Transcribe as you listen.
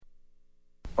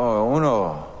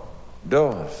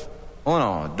dos.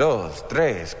 Uno, dos,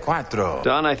 tres, cuatro.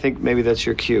 Don, I think maybe that's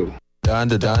your cue.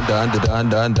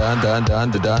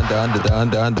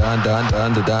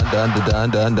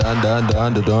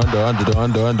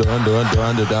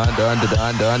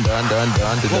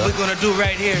 Well, we're gonna do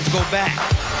right here is go back.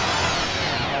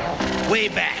 Way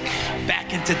back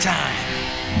into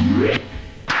time.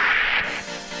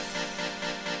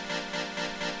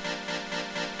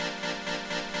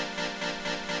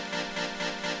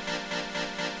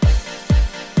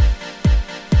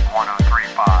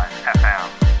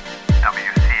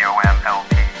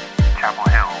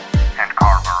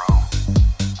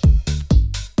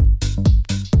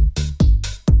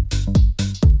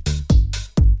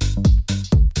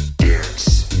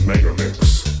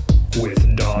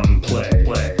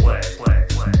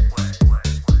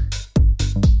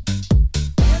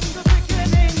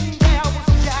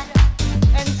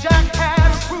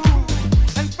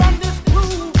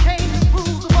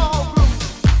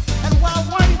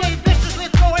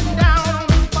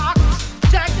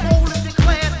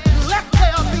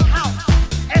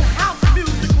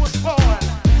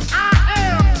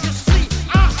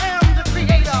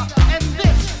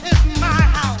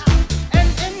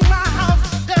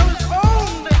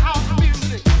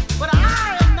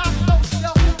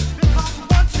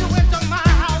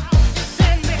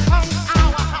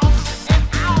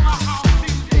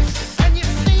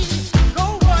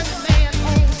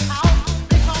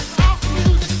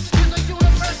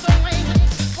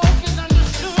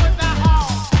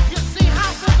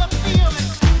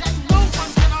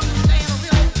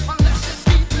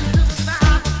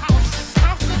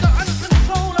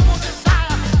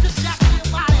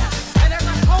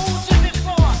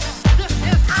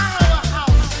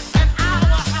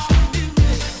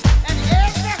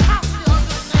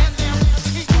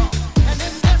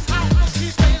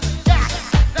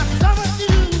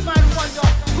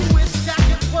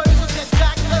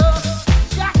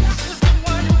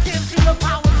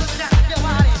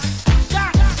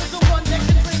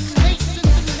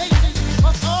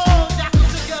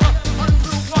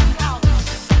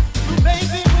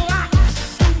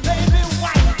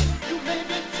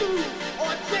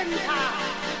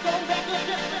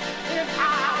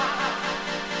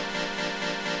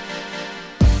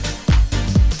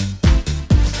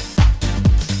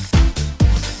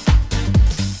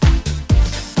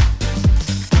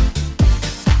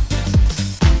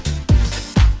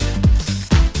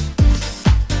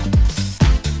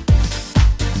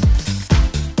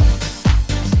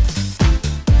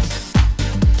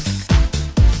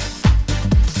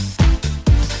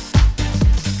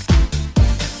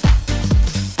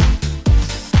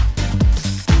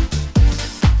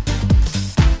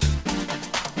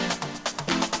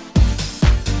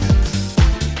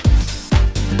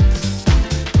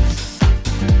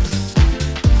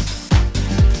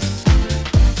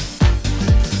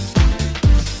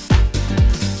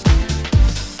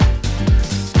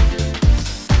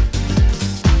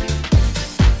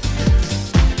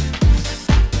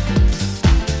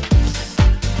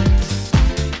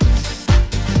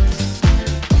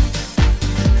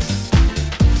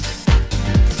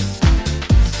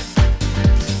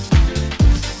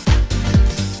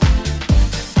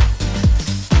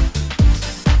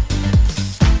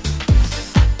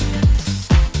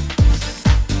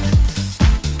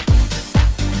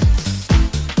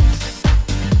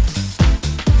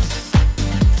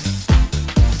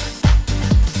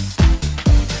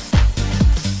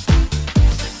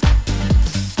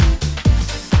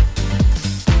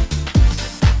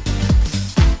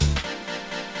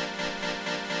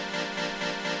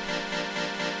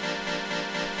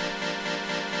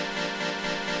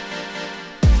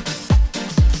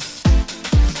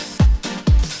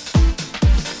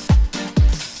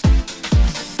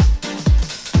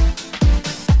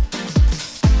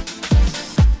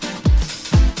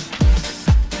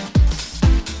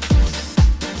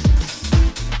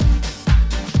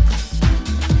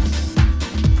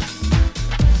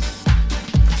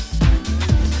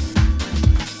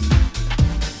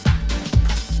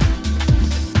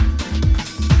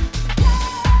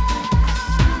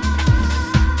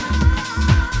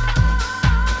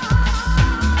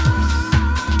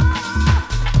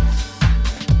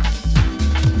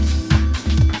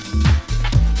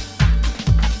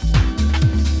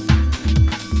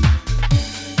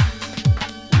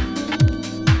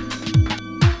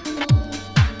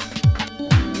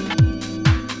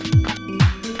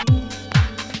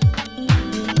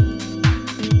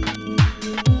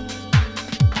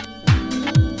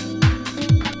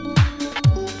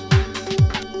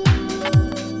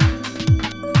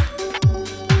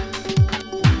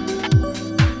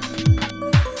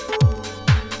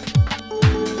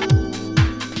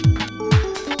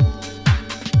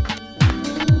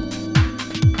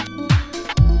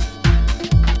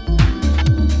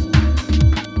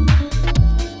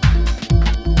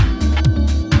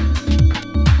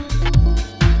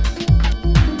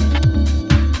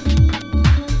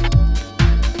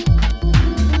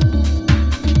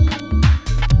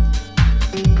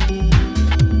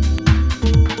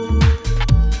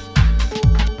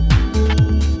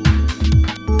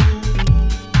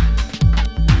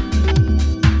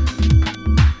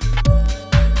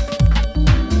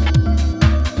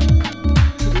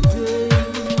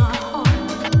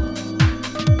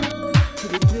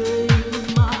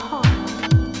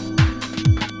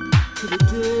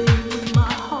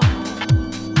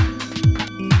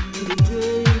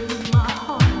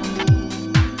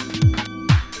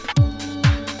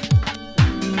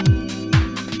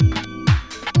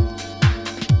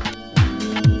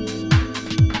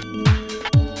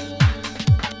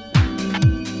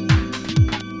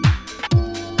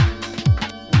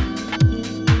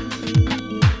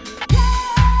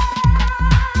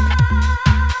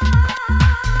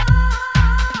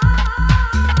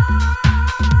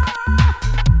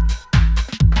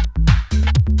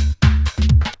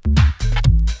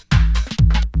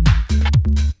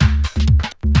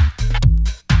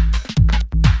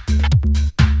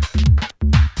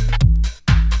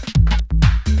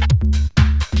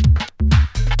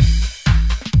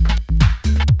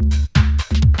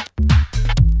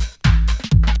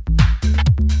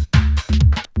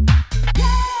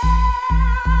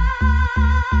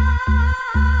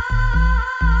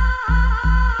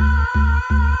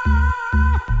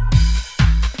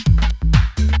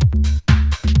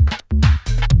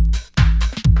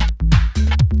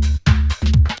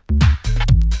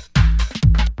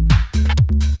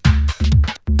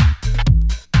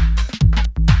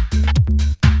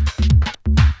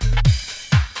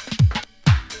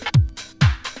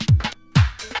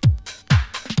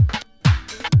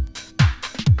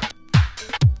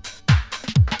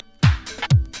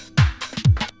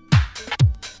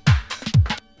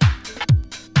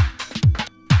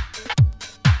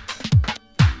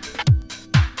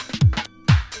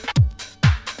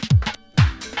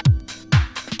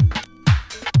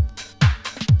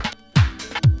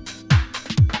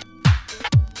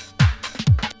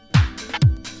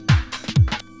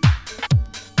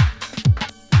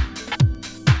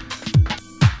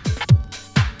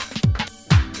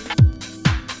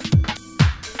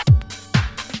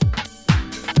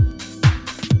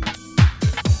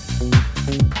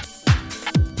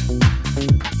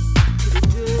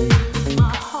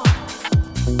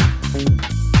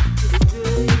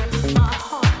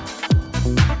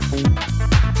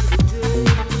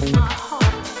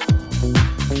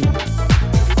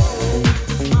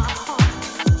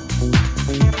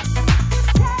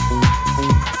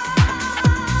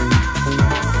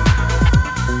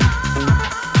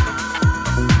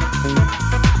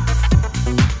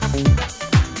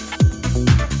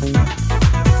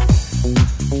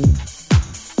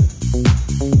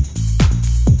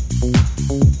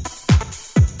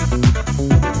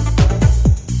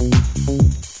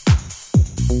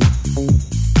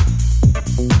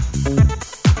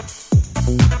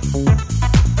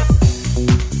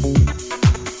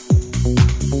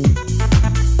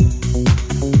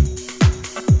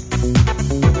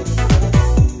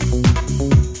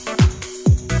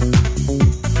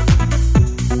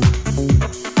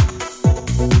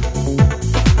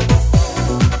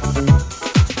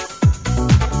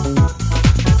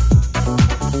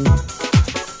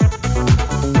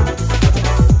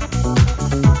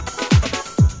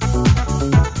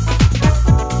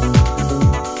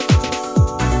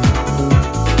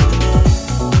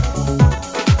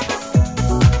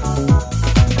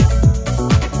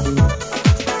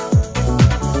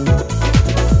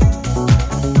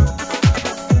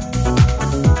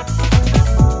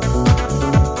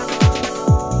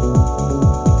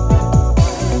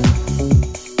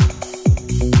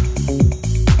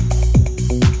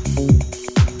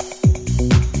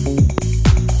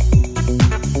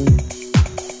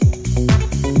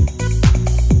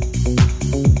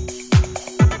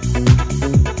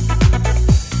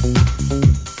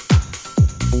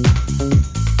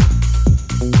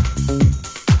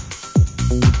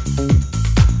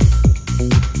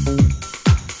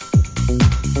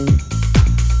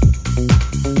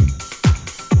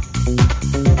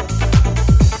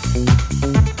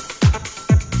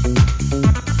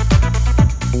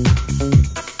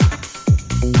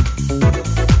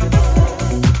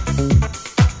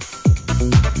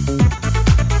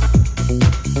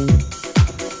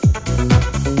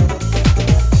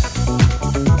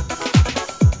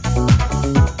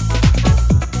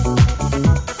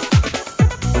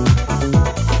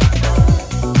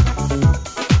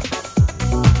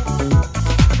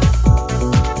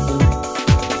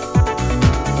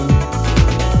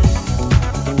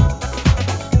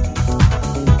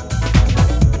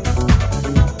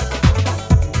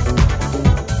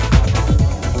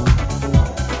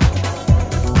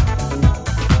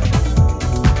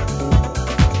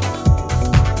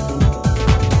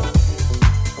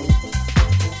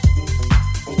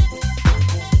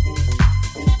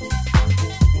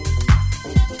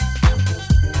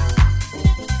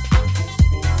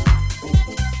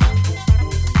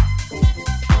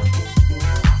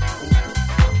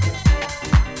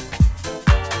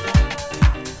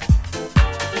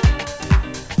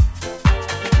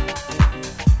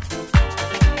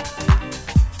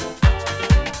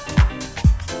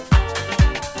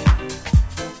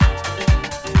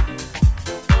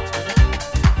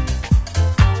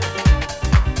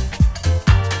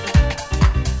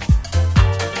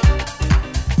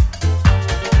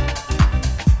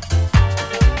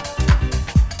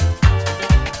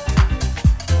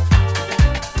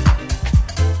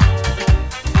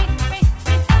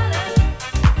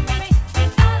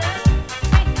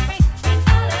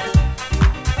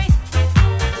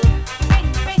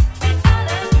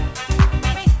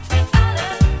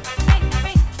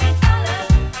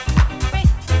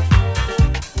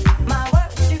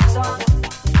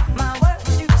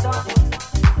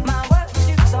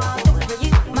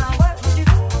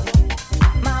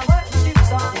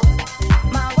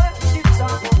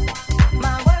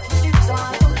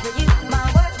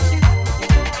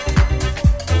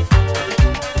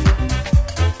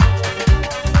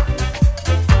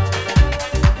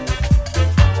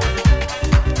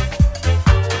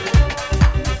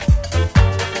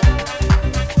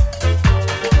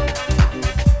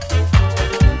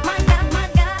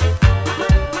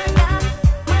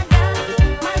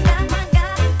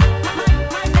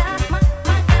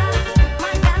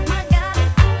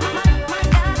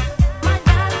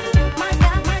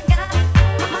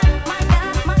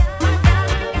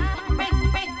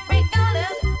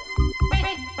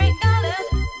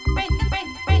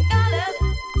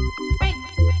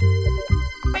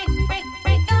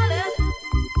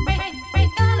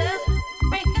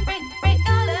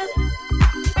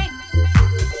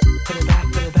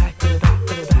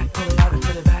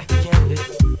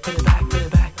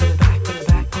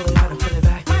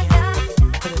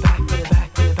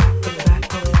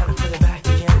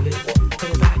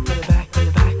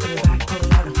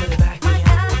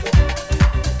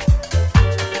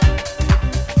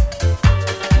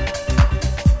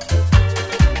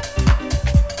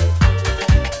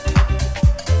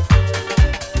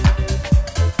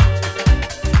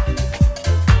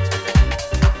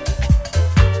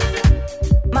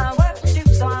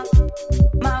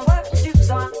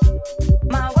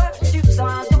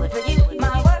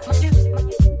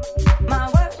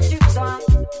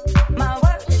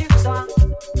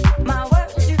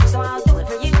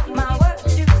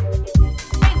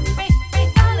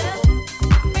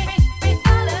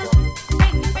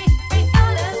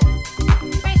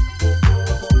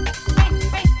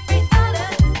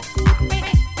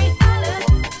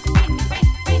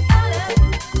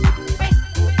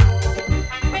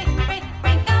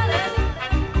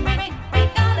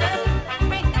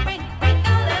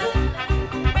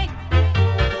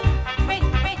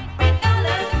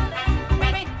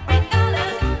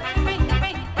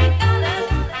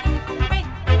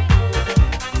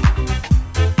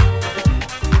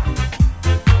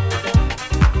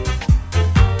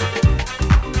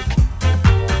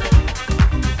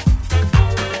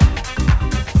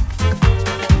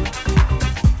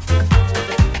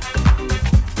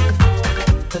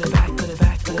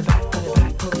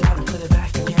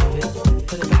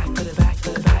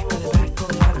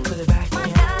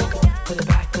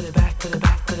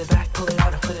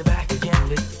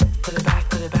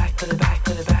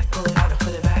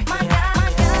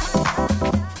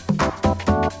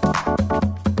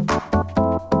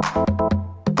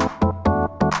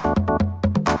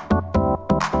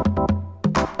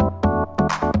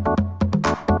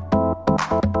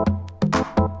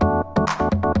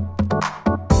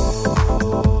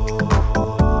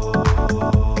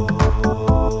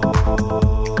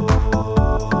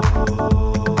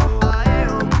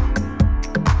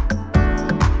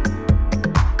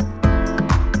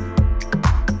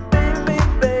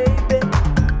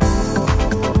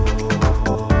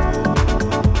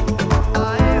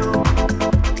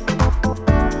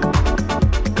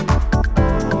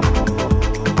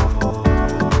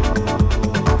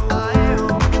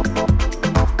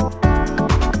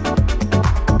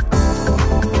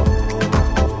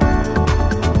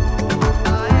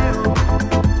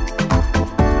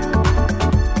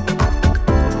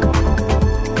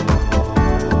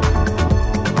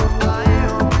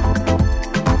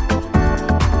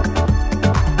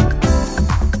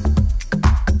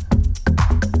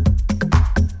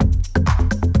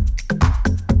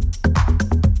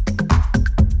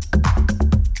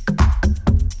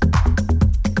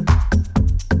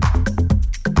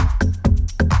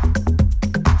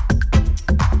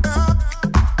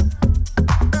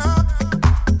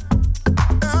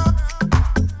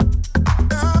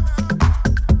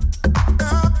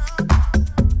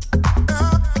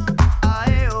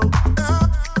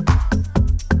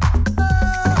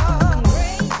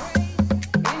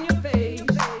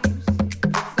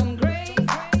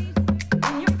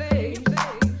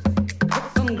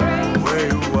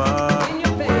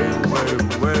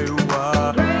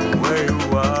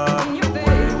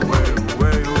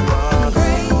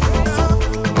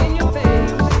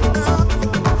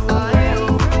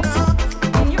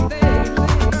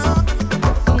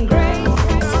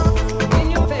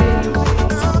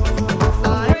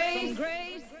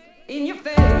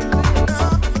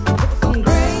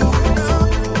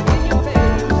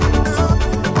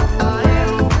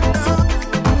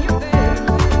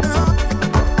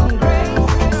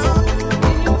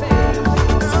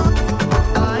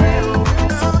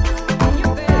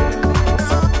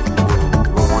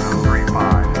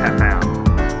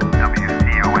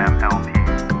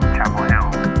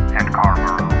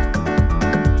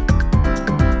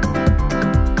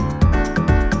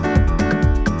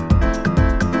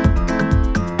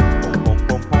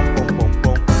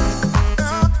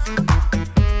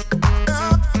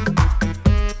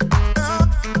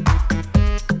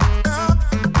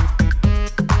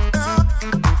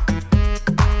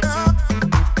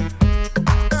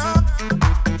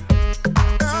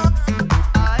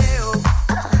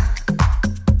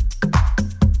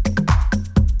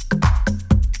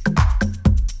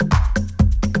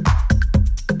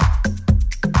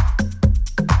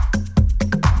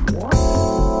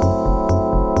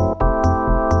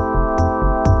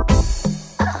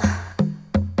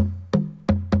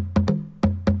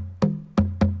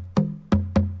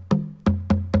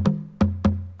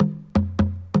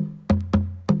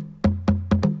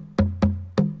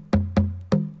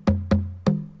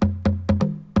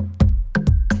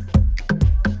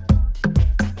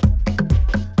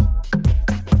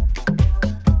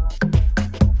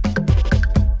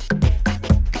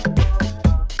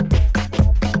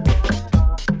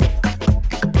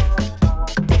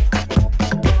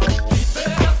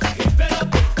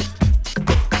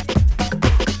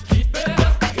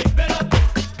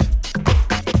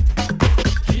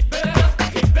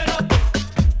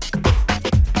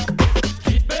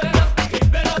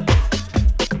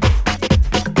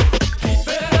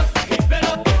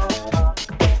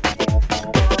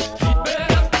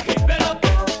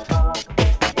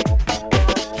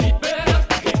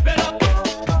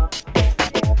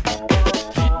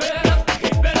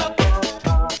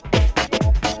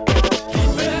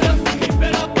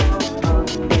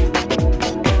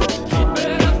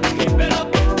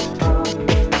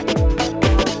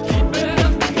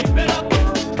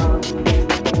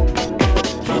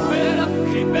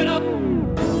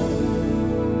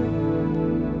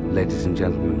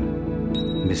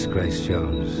 gentlemen, Miss Grace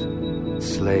Jones,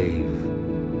 slave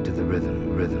to the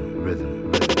rhythm, rhythm,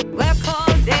 rhythm, rhythm. Work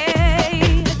all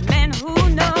day, men who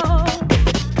know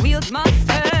wheels must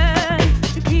turn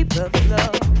to keep the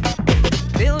flow.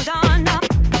 Build on up,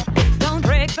 don't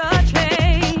break the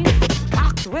chain.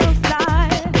 Sparks will fly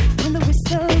when the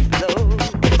whistle blows.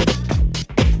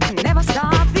 Never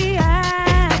stop the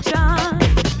action.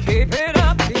 Keep it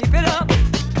up, keep it up.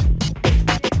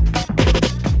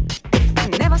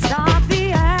 Never stop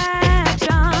the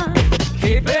action.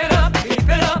 Keep it up, keep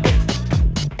it up.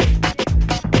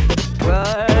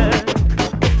 Work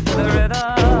to the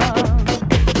rhythm.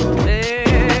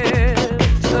 Live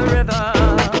to the rhythm.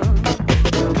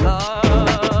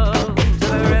 Love to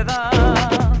the rhythm.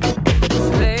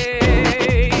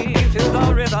 Slave to the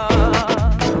rhythm.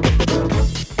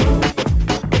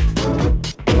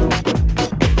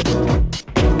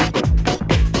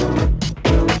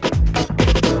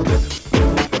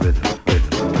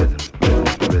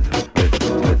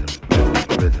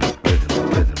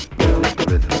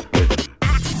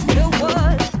 The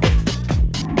wood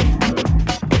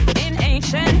in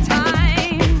ancient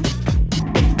times,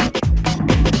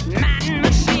 man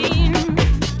machine,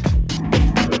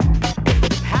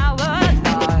 power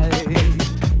light,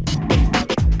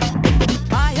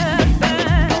 fire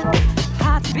burn,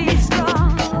 hearts beat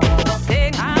strong,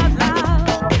 sing out loud,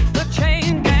 the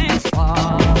chain gang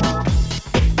song.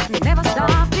 Never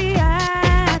stop the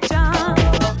action.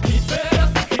 Keep it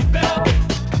up, keep it up.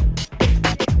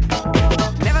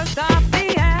 Never stop the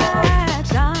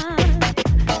action.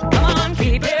 Come on,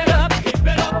 keep it up, keep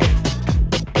it up.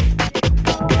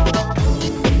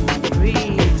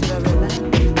 Breathe to the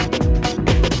rhythm.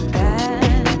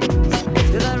 Dance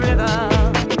to the rhythm.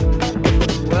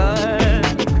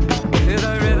 Work to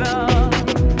the rhythm.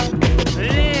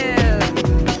 Live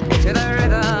to the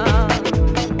rhythm.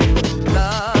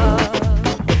 Love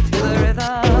to the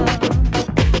rhythm.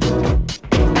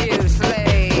 You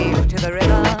slave to the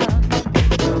rhythm.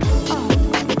 Oh,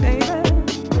 baby.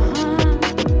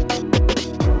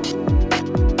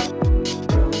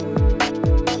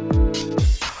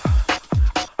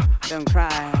 Don't cry.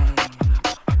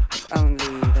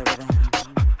 Only the rhythm.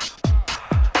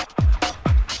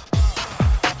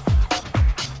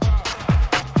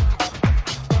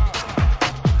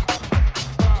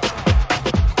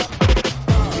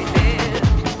 We live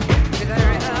to the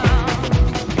rhythm,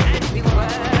 and we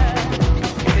work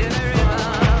to the rhythm.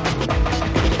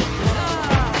 Love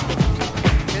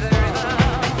to the rhythm, slave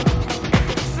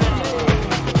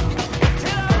to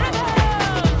the rhythm.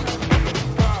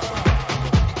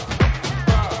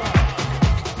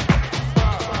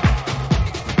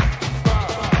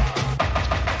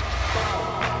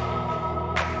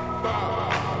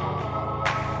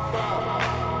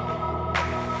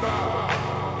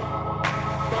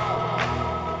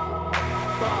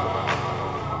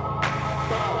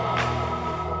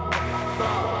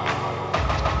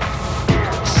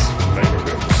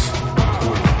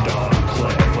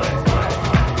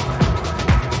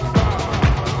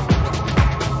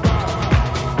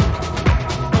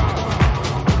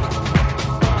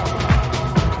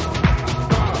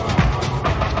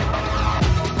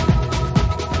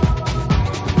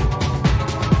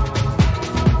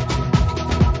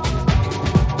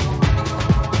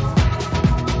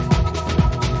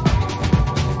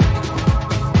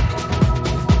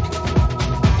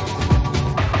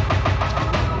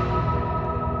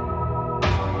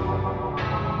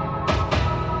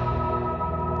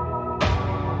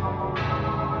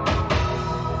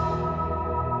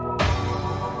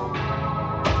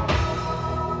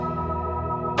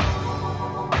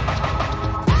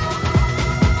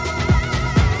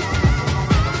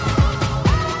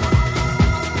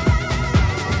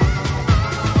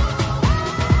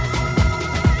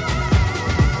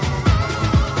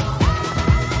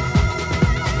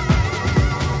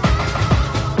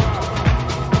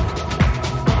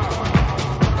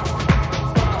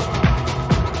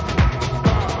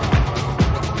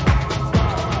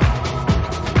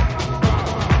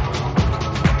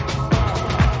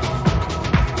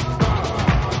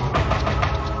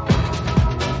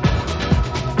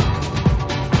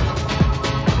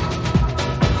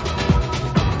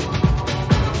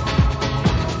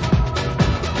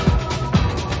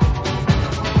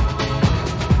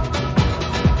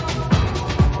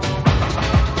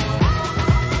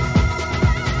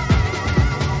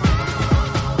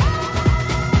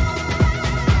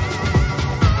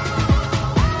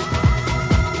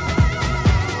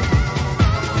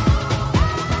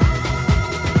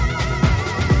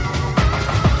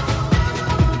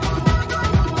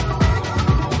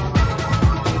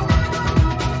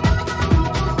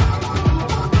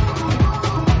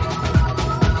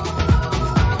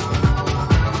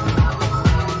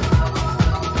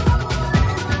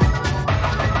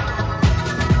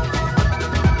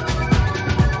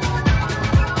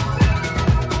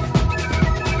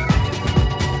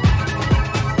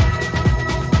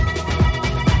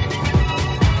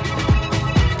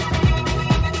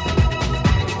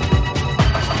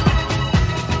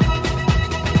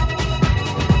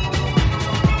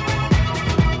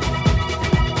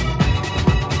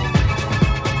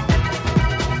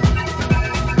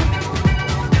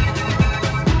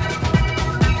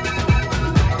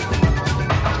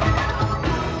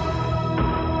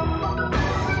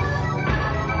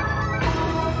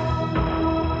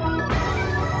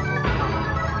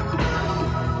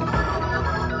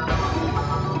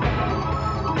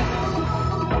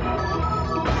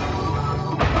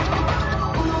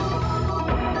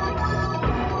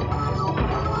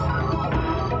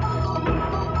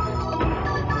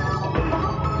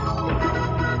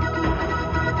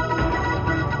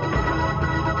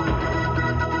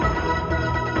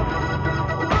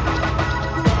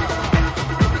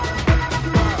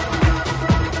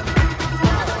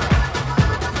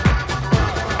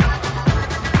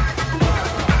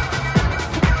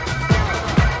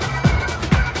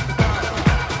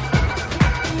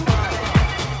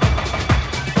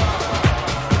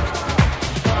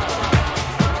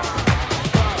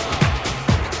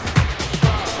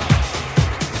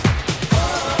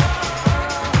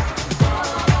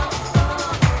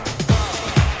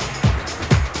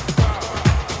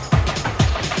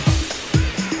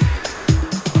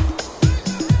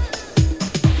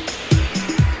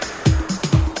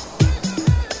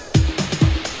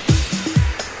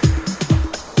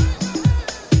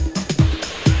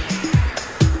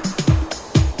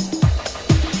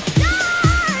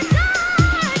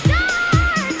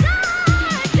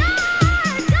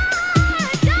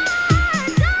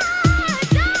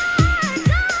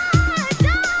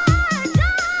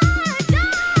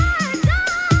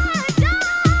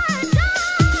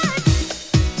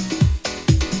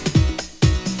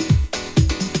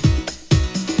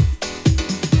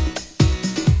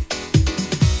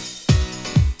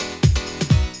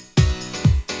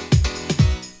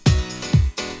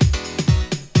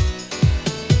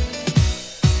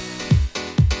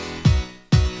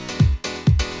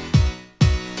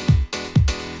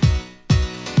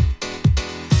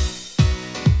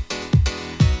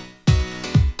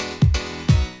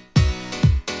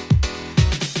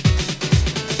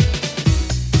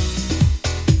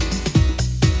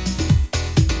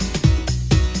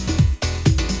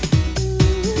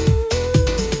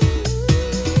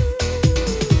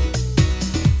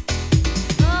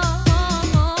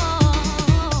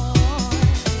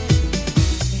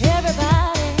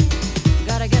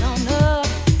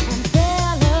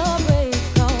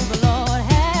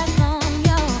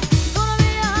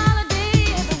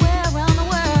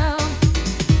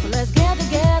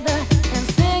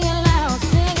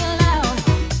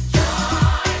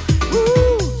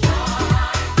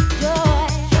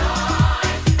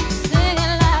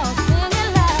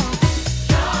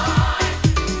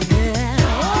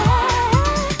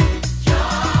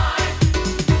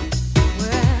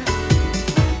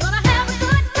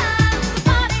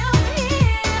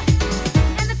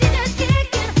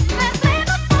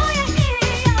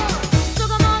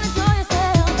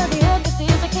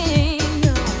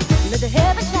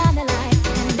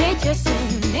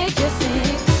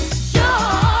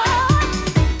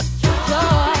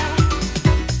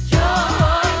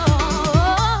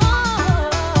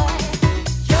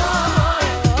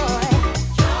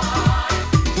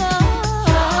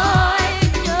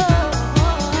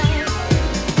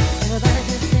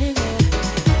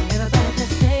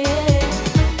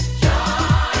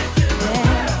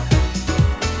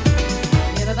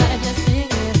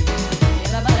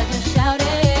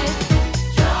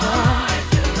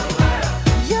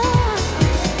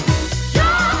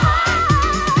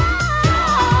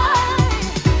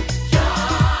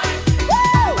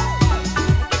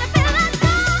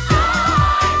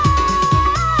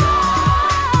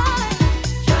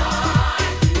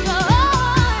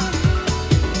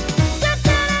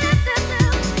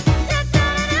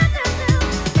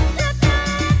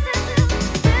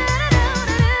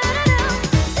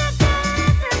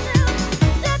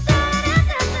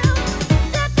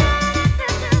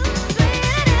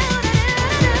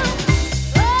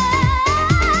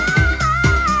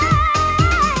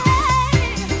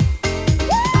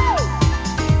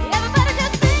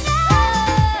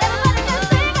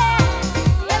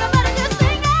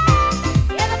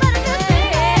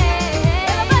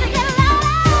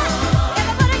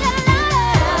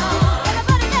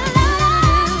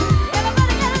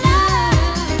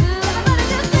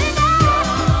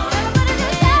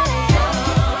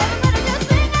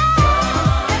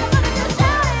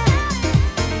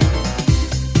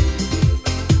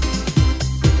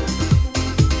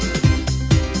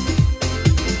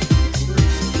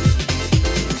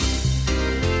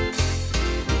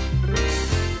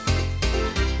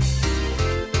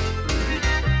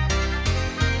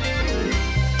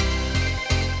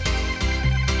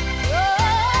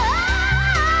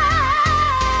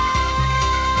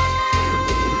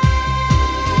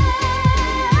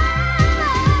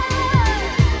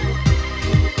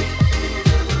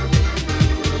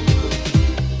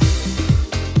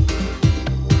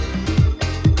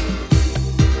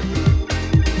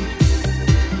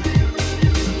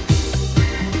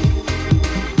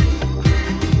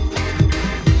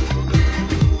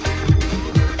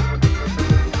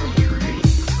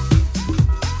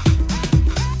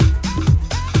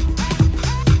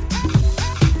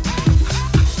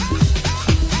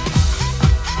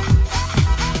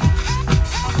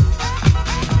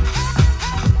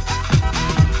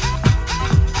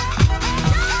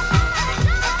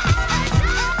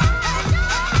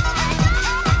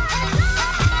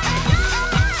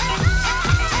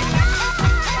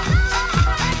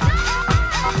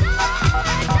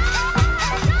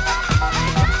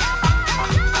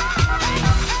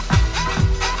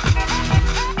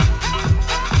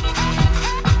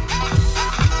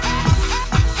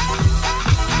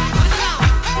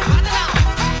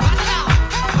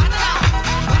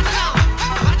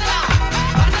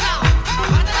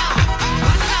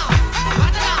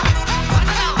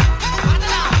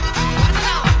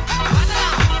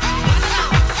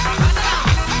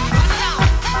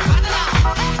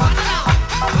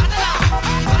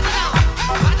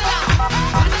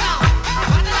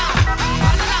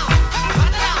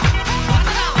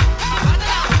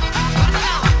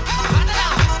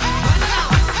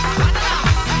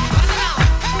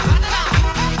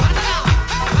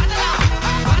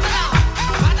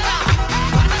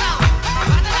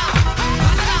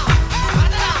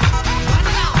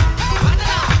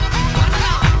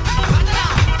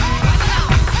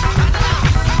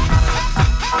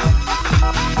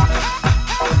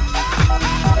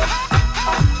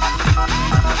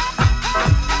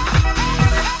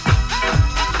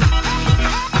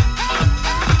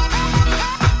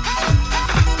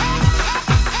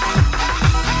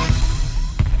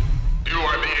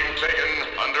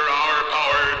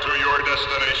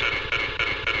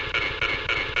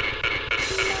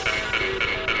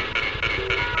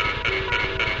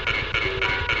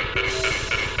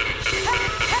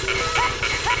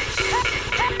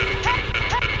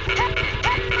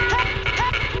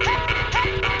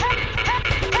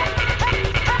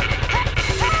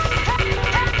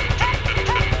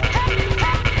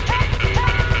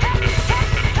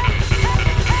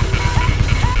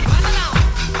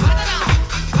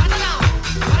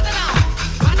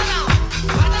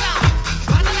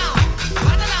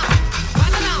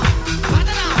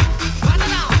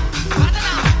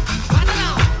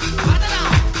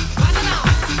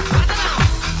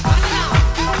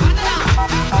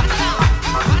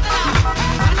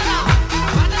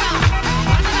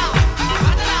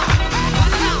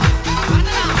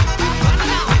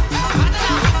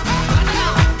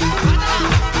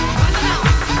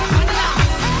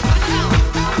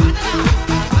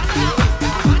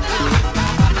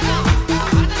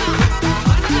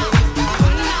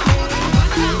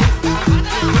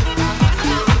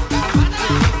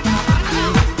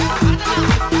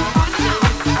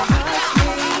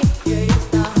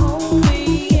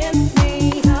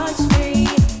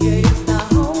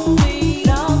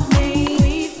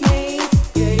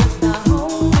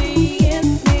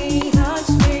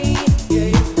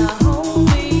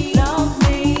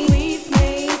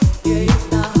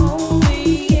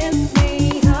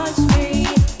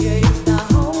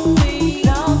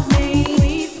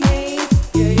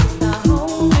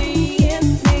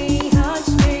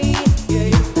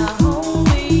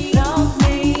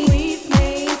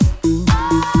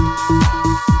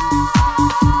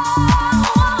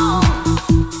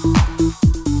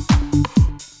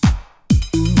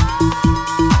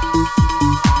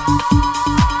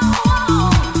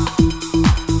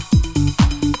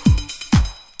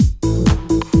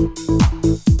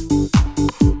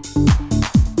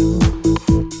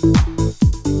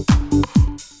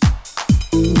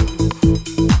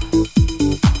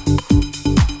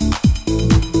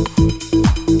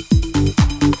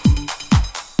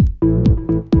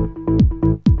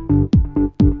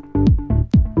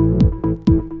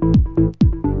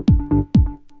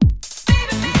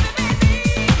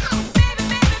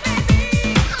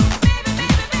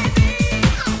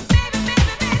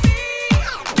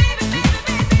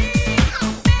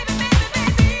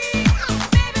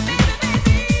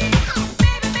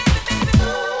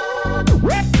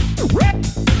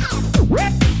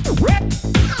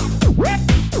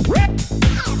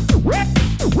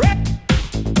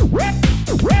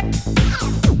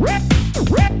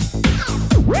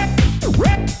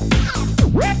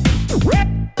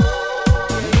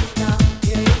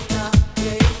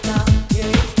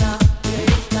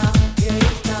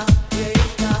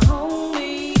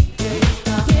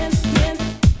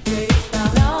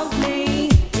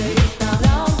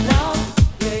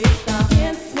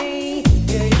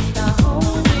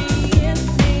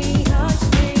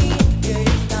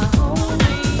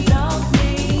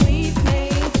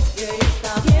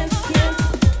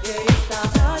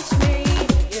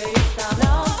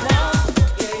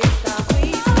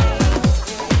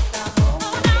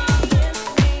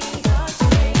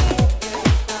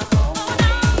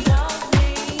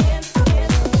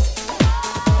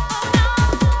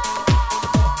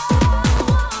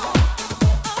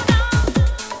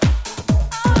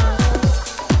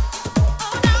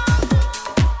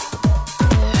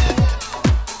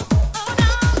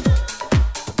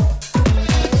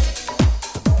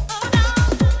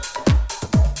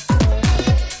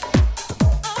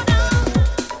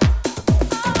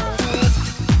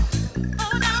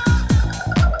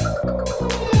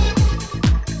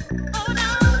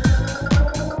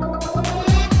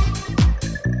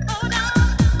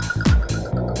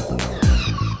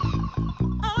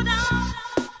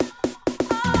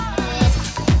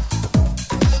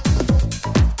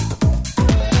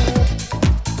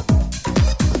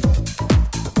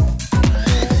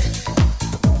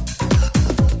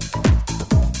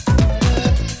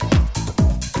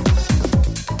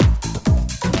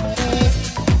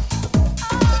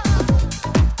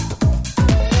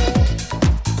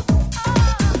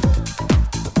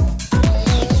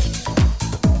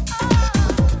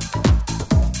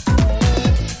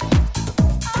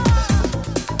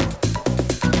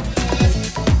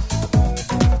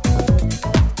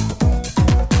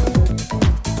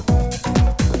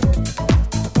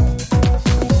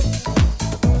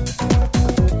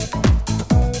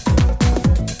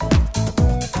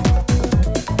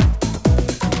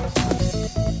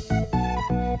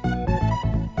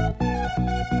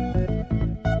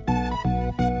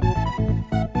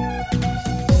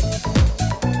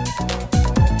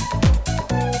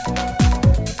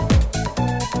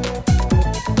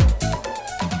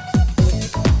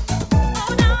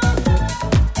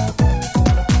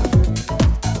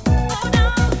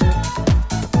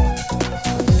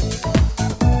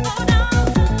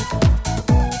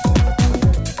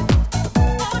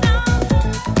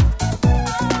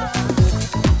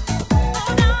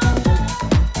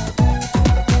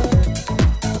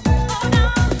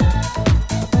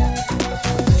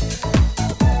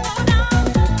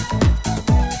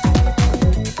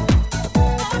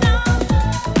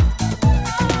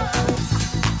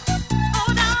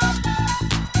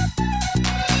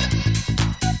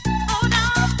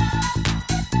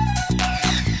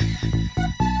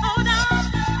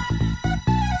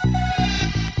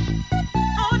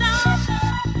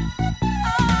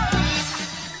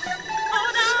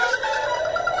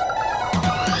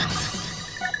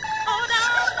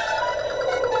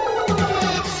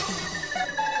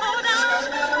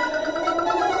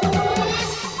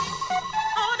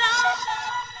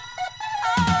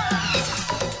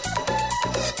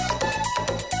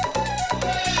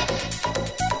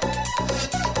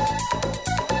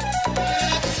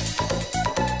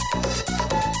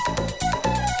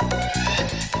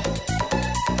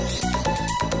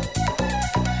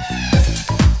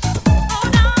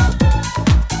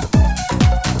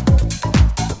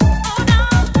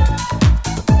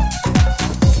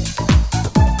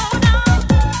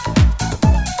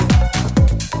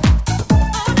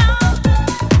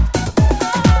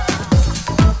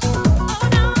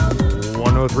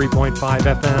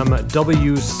 103.5 FM,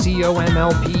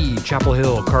 WCOMLP, Chapel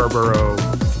Hill, Carrboro.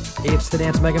 It's the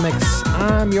Dance Mega Mix.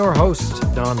 I'm your host,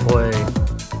 Don Play.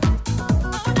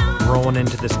 Rolling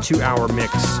into this 2-hour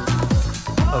mix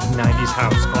of 90s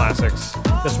house classics.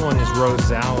 This one is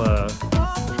Rosala.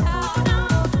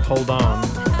 Hold on.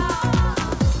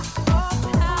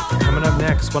 Coming up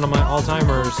next, one of my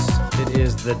all-timers, it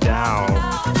is The Dow,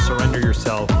 Surrender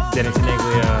Yourself, Danny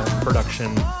Tenaglia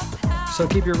production. So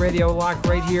keep your radio locked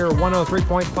right here,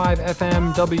 103.5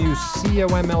 FM,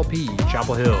 WCOMLP,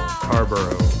 Chapel Hill,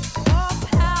 Carrboro.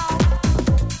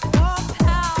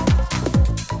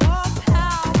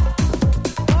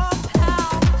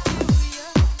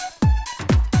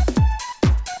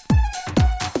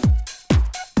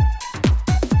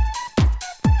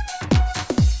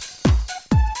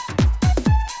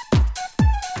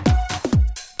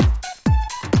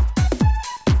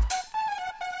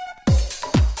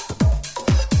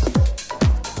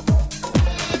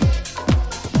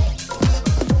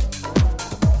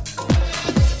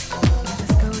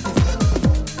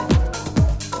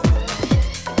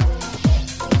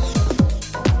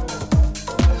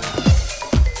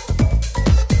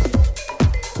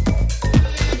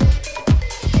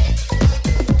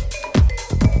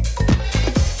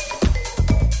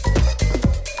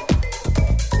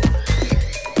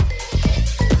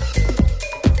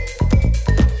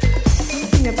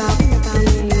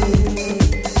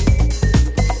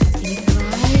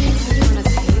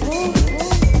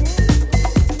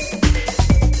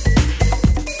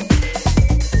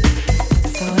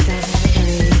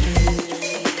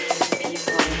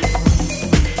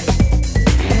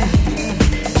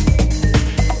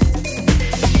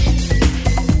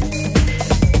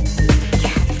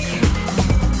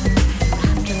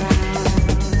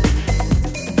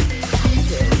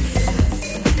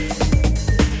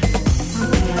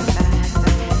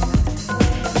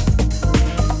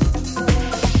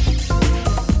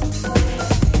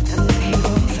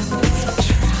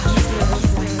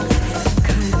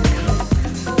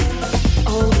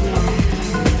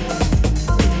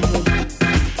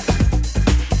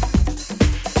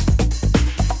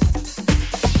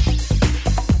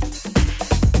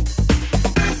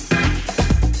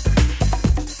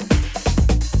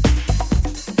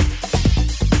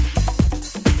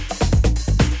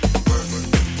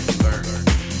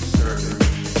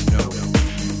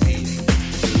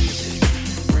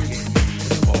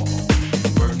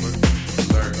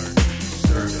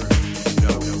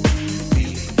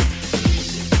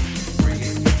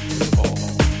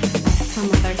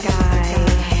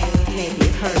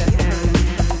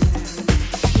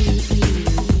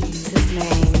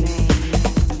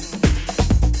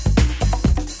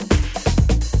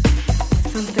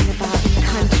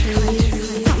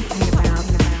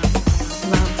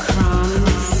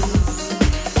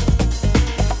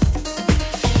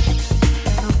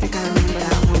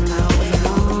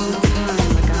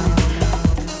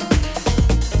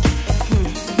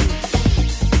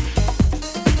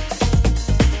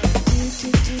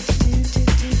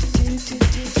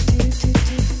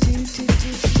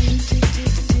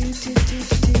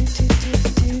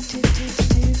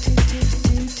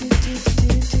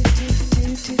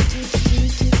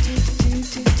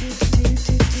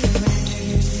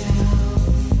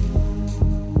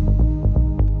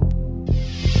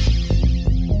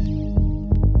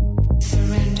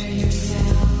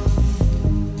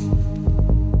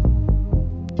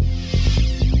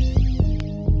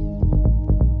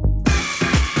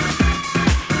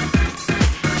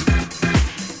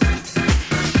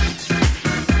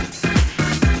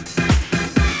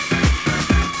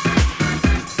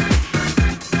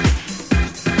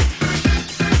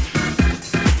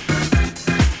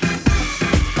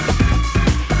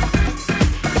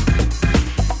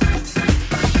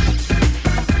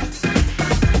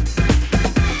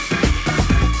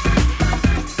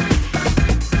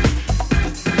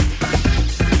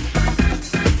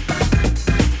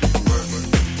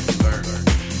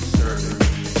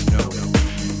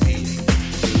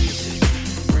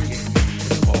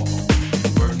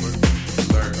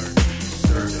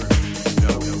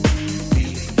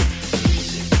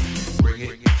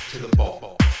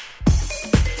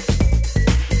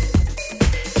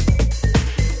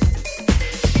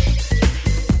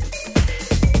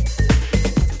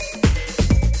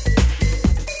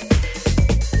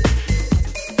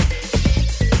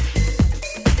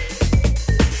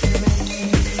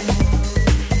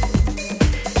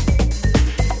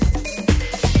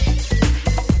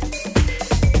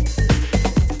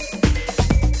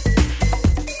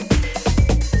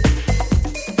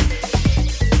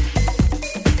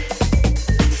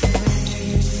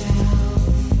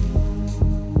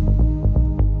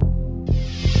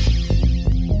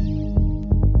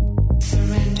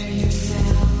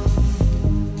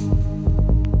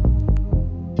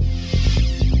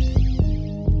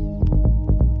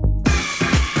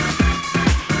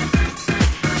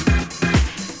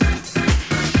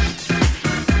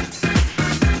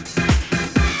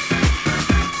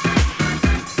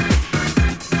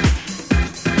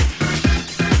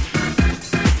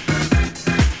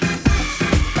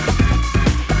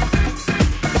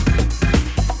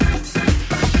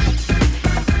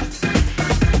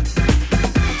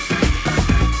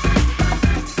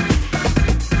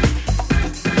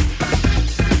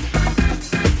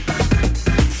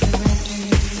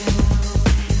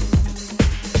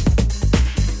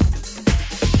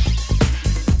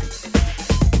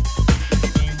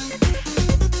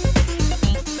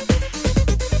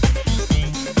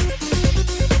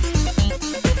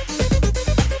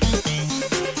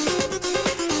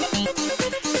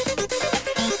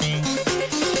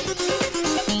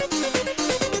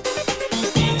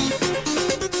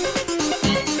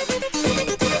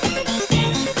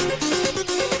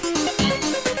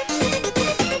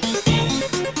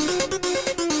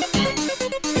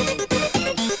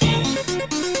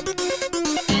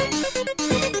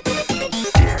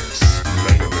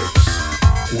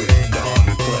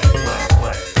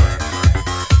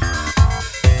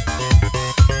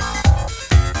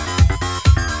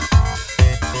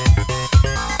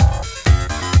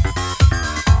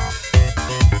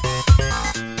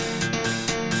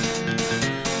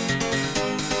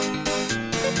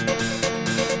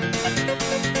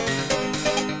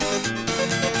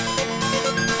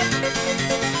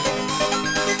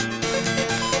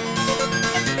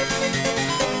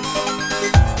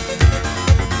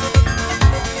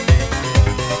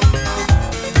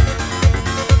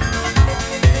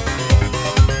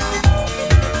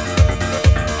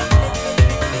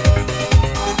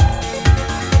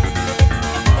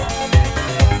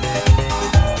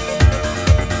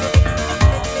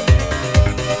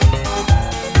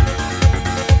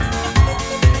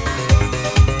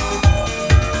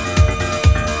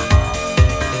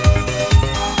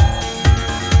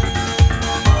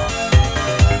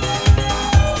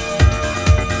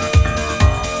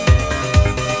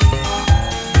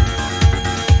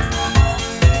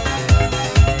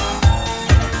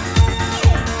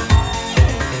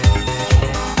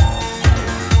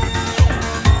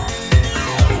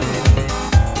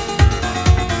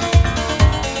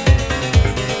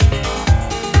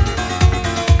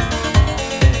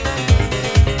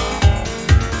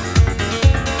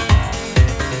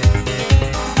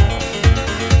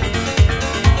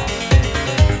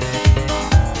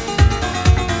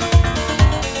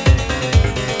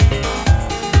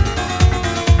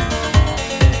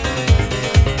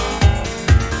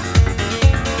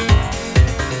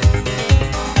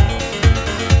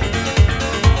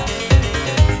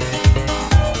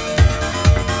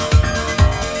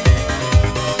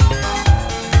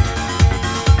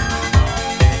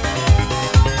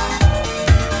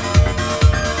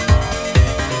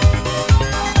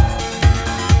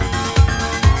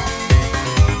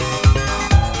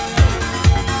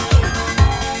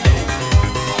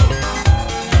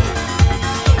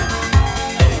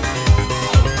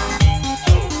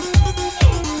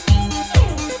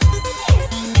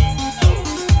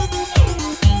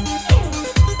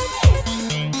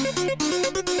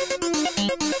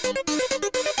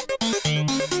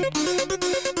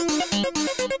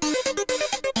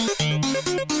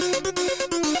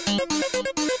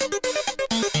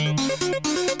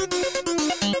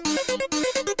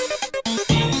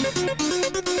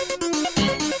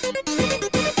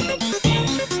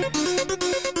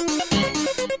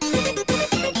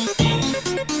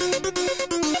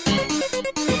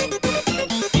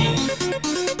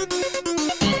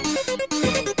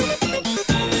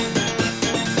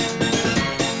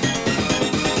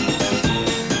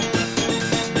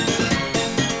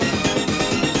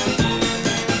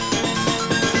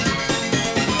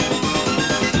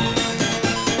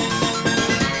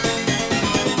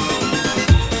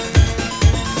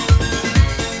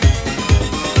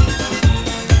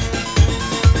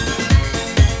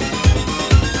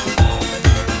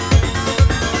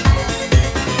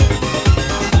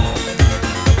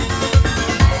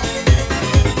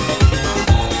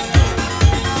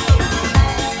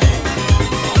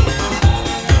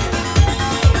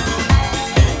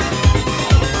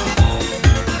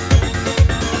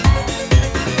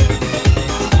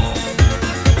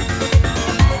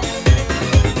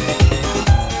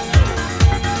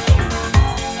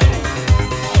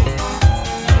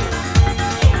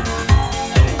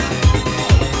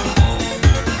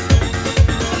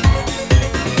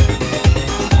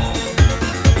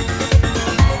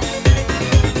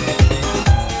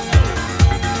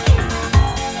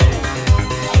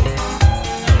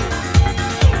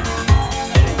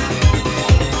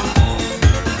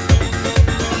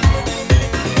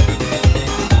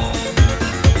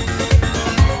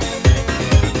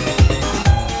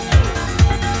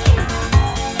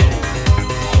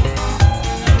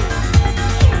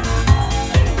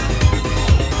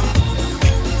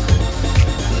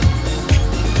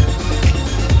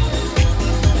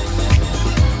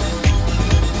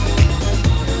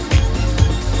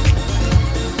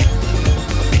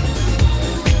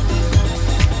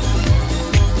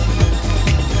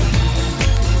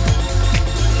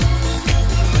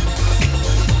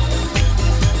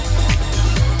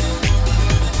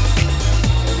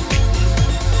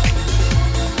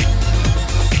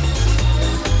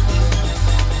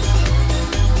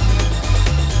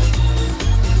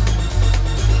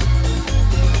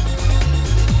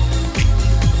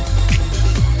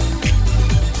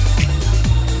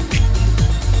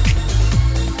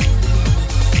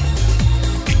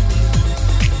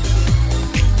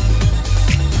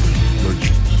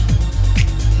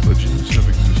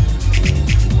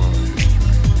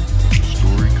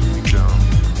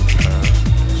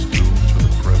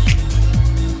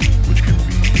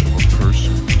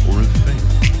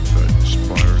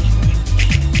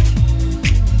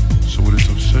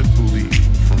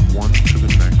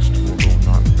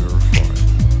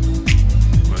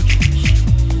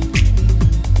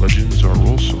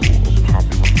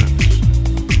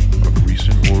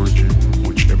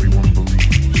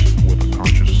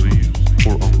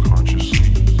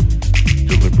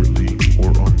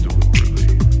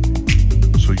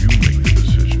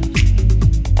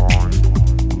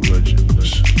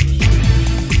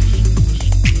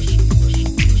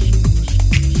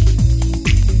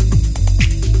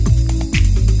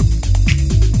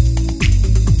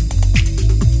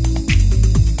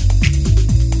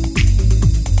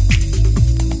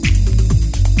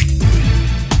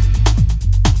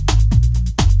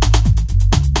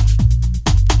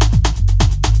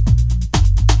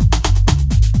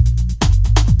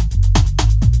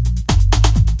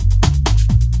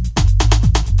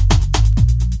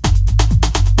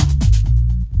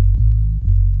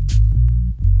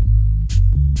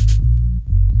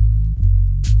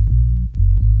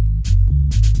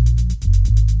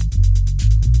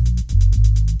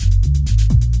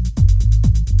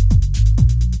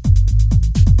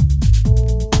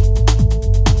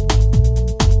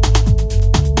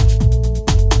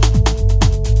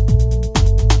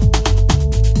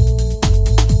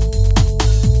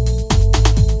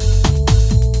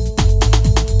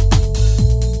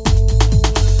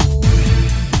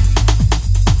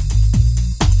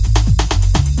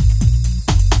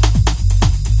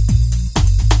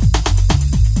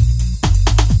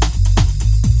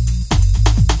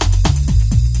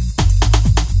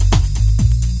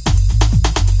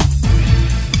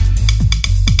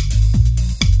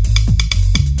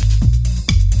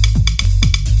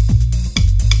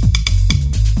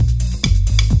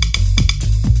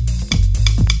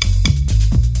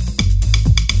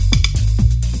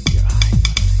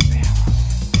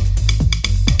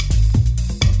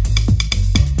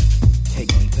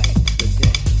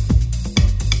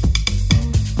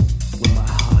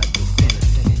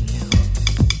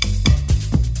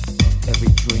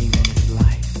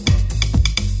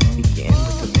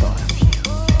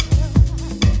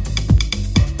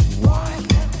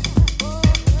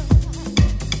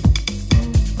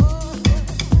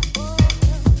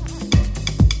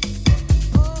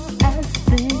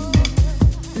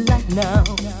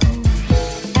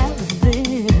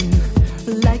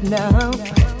 right now.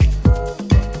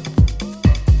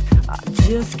 I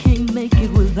just can't make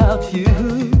it without you.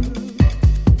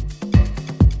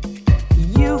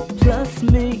 You plus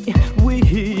me, we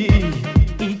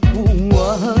equal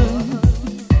one.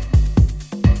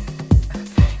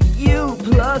 You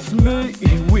plus me,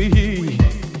 we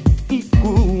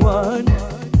equal one.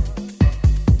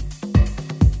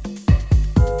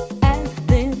 As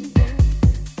then,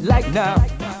 like now.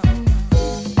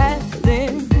 As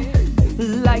then,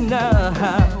 like now.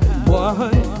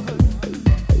 One.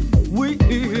 We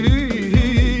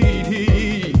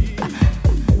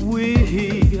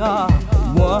are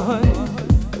one.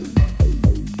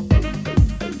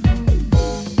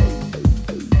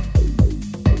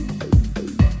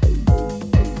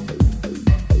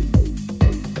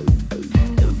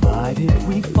 Divided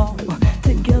we fall,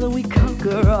 together we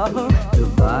conquer all.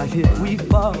 Divided we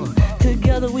fall,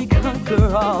 together we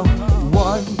conquer all.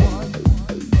 One.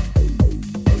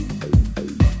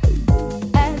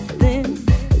 As then,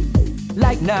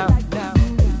 like now.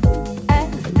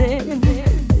 As then,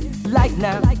 like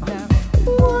now.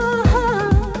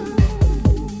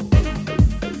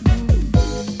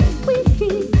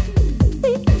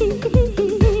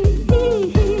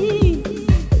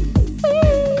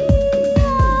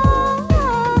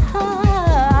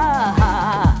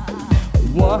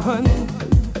 One.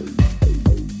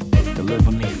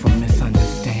 Deliver me from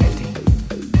misunderstanding.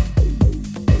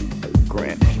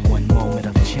 Grant me one moment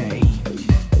of change.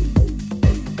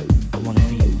 I want to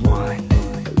be one.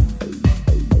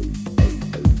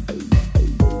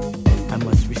 I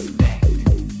must respect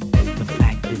the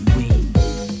fact that we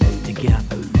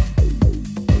together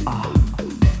are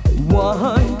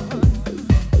one.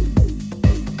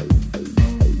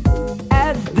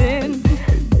 As then,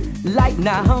 like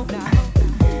now.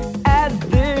 As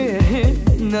then,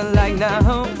 like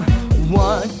now.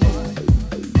 One.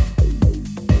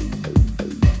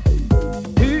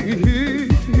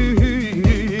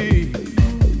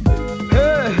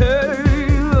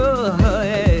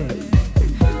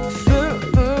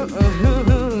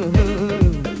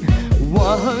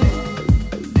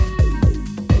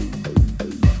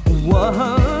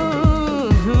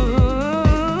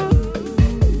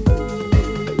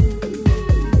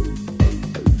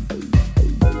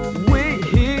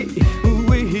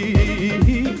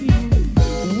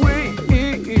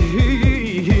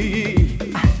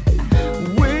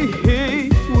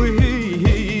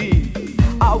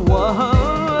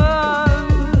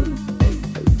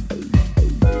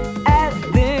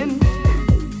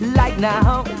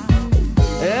 Now,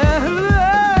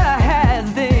 has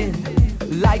been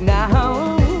like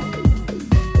now.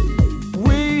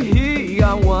 We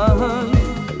are one,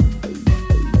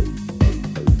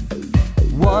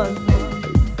 one.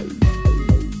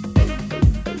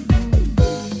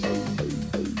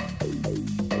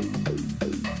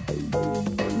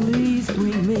 Please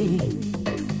bring me,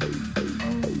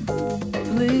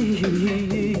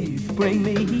 please bring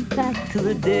me back to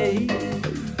the day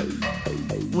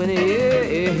when everything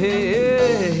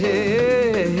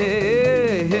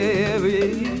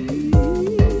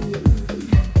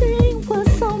was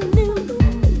so new.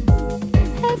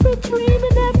 Every dream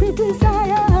and every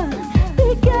desire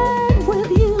began with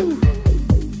you.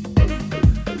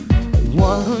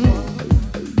 One.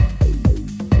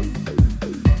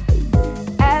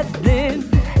 As then,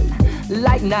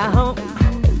 like now.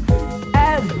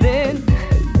 As then,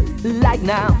 like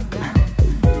now.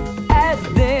 As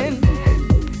then,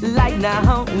 like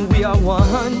now, we are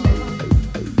one.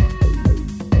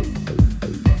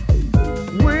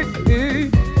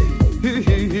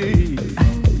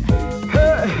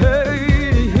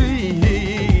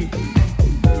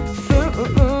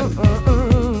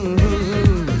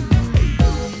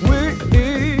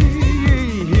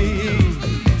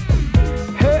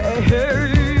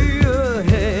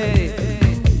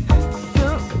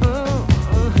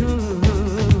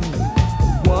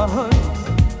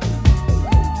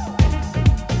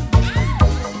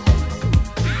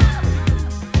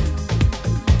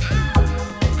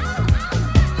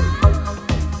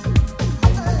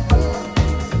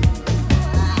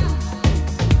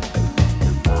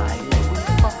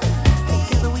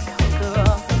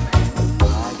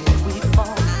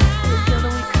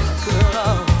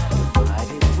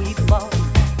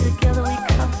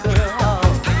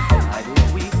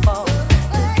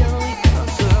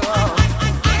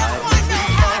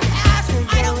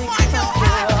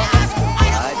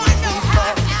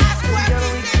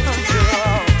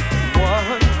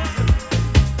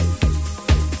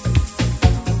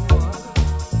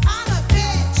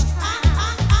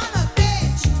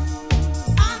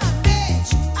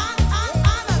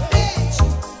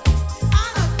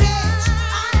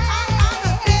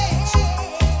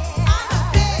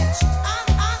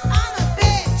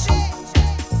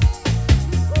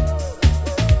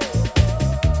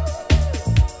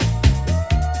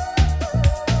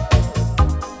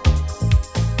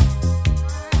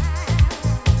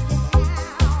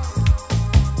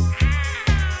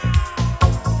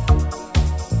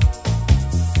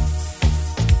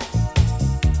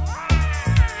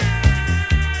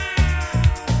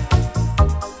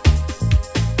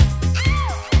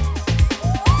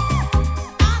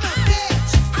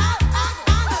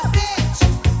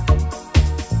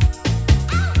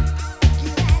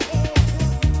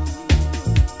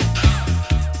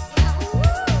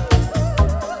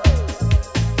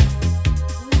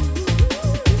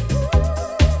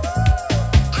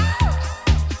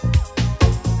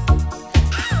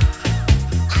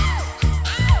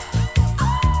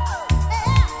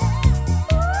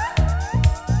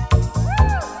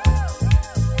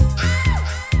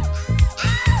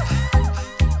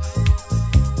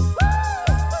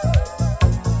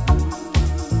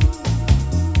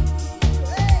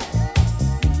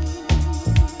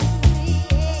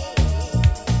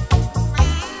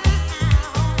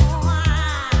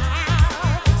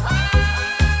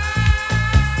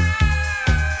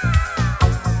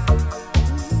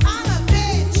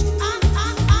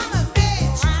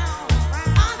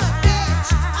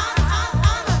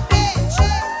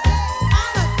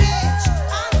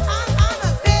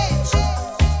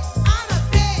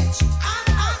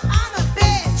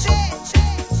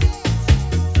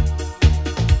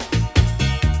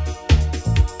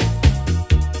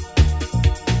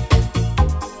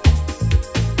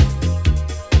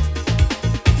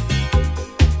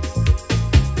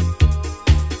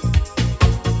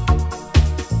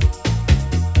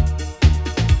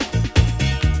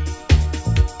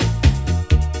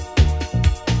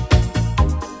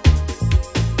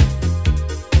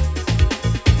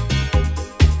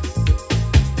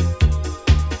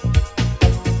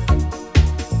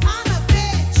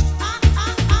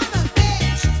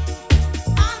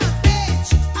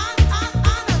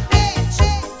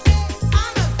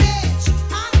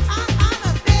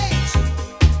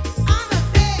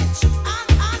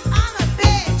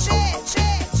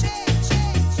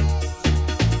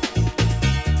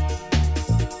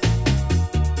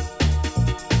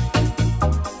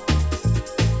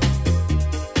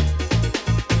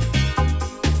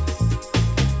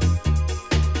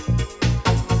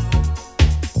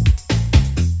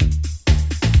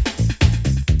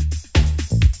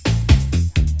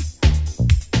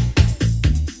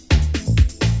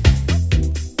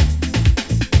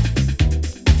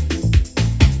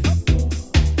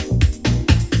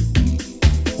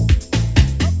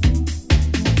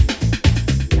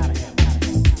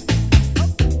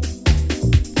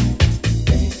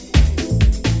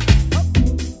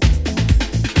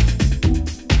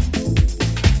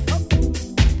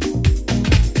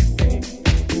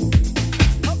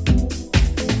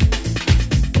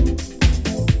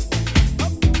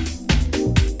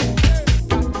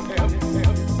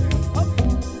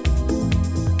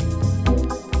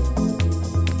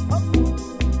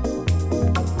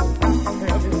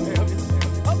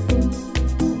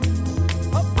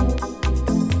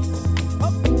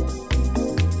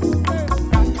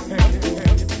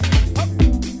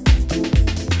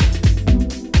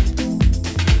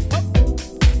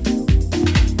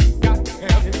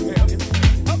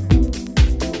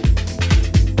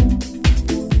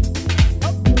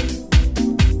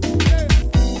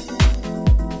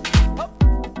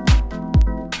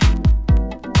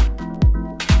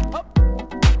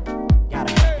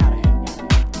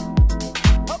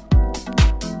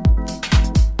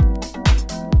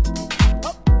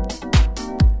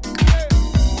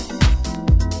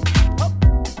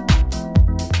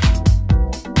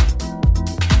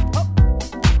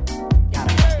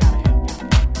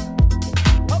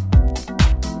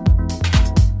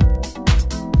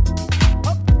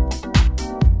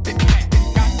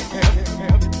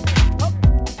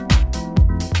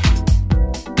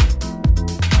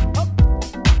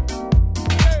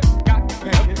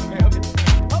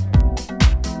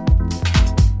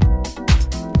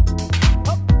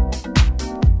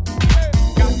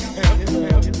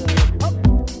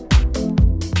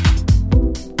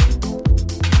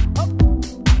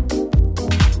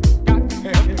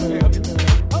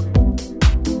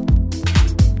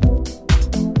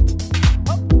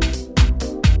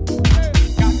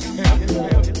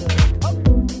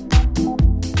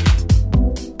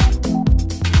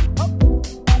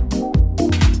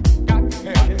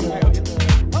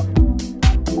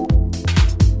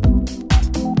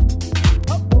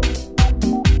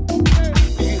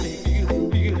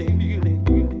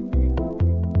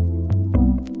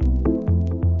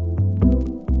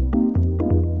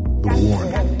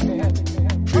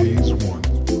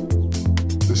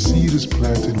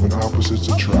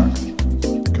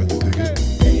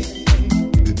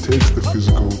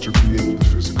 to create the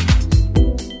physical.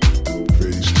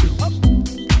 Phase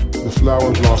 2. The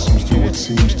flower blossoms through what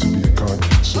seems to be a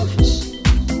concrete surface,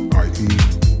 i.e.,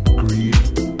 greed,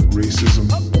 racism,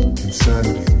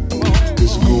 insanity,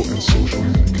 physical and social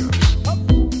handicaps.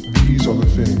 These are the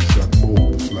things that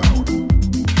mold the flower.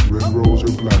 Red rose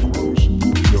or black rose,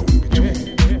 no in between.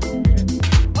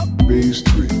 Phase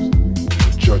 3.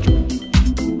 The judgment.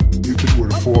 If it were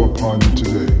to fall upon you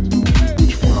today,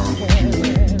 which flower would you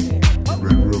name? The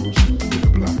red rose or the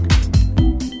black?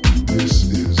 This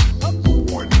is a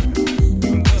warning.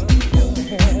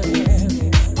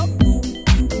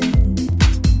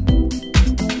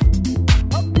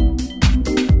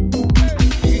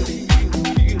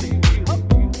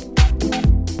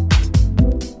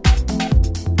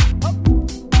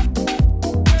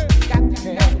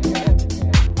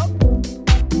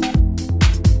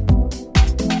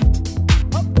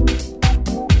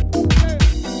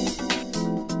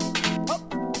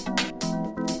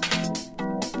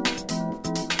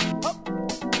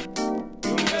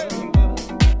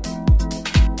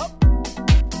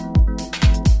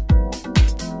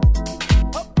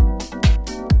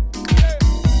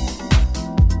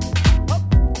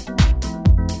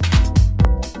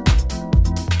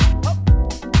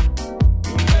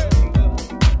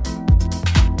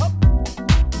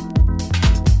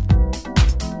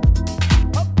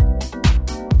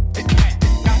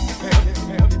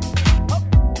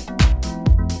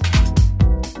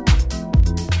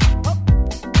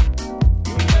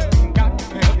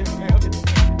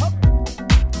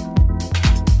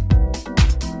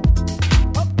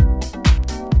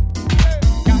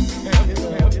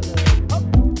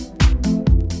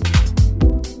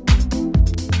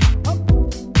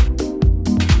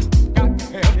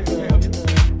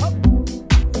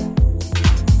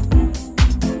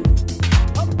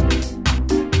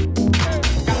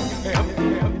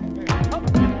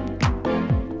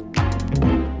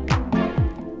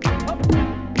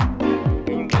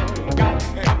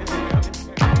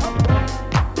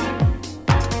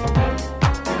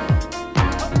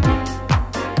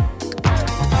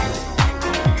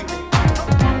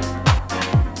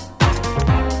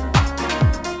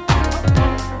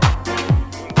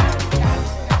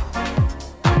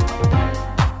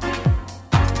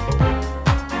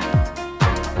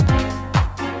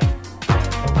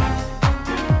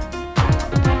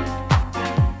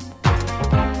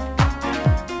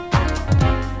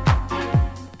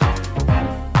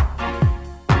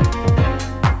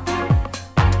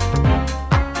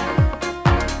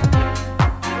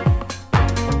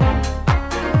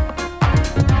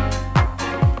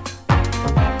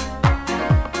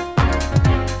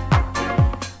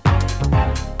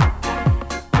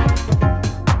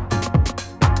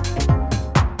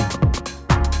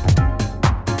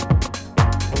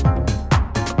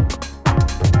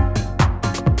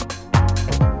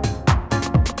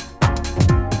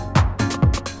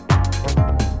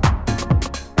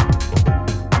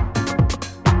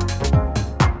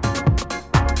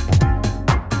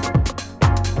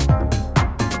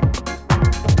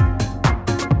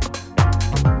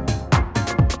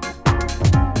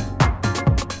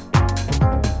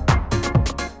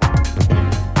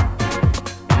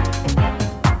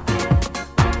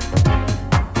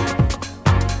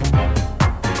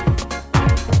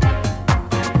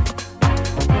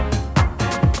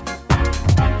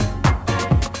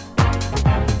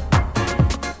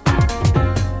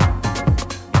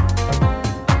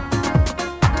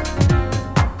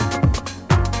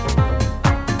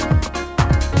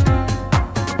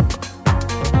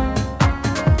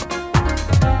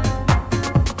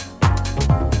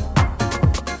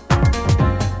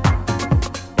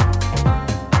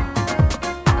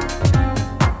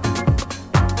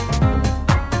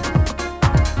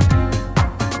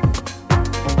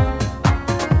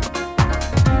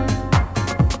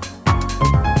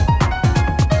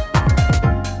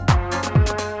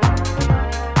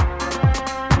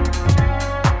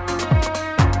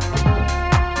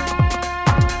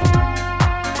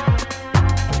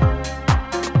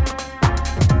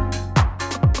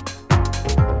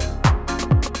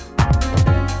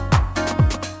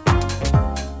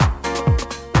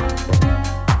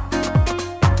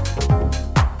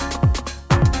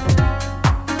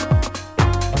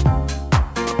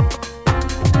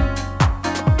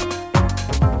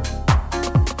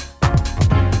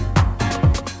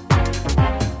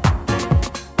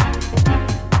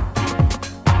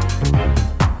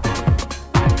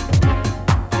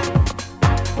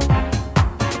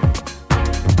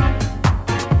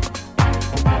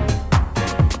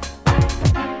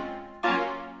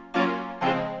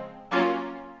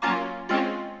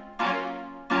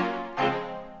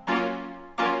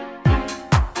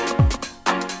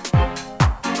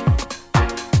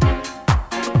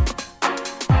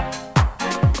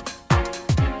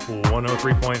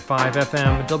 103.5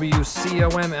 FM,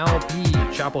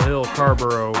 WCOMLP, Chapel Hill,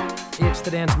 Scarborough. It's the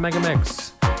Dance Mega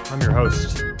Mix. I'm your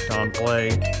host, Don Play.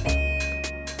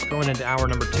 Going into hour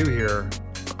number 2 here,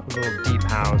 a little deep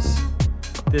house.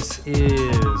 This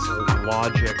is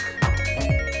Logic,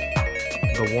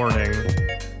 The Warning.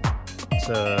 It's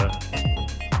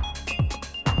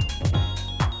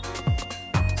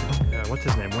what's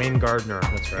his name? Wayne Gardner,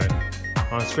 that's right.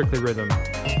 On Strictly Rhythm.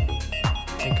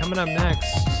 And coming up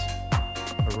next,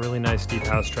 a really nice deep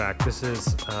house track. This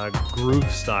is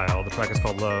Groove Style. The track is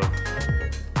called Love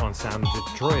on Sound of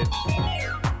Detroit.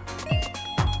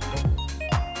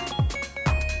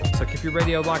 So keep your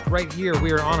radio locked right here.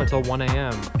 We are on until 1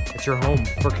 a.m. It's your home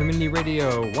for Community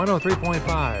Radio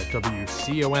 103.5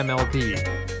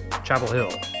 WCOMLP, Chapel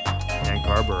Hill and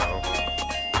Scarborough.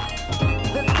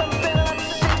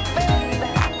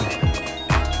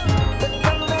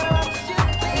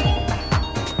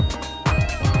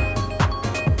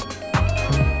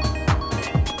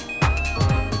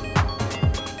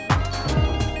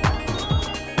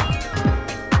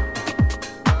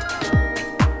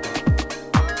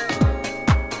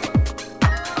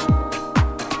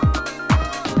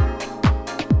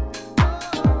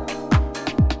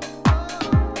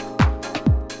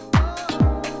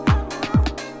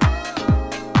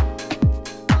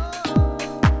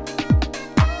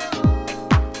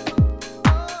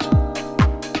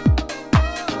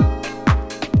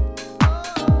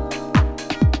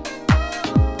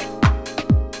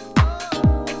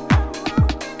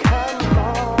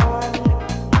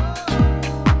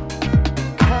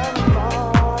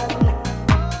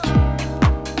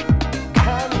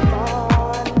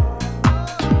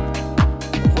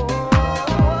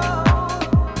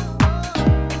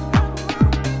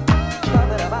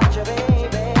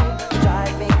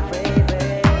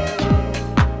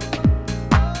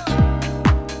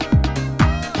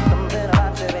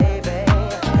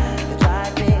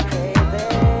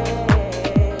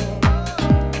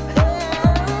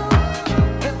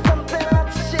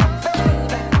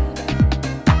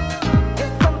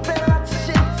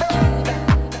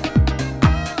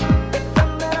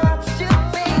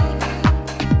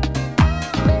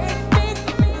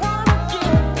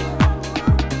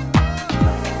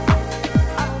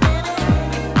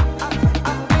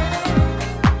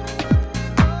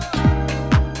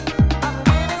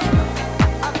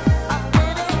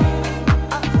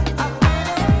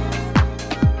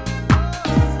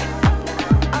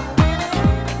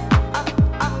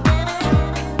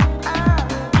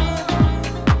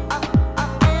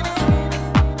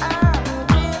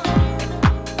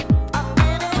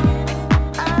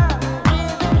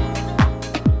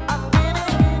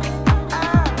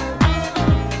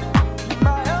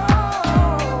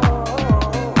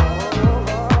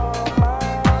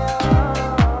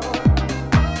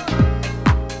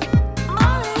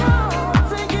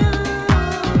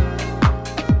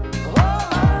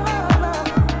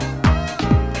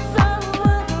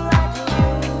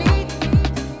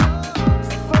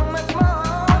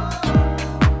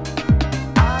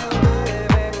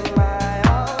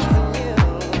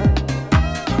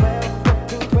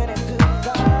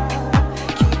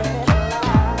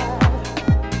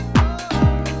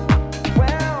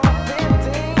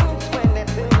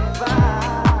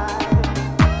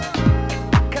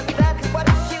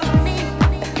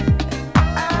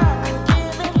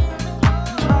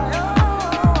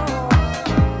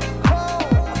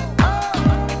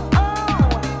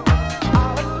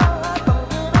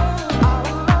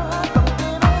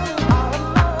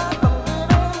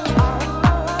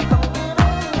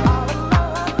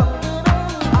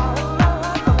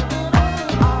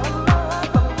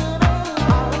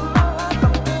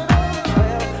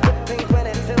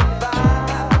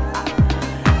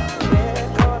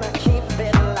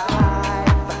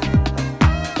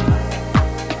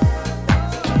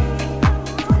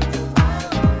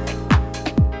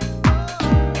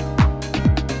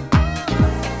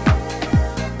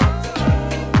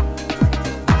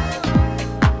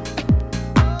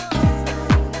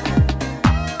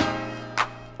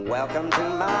 Welcome to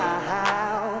my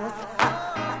house.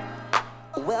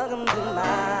 Welcome to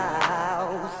my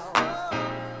house.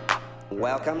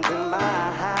 Welcome to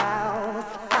my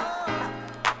house.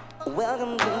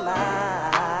 Welcome to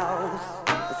my house.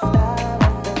 The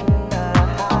stars in the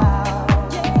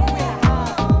house.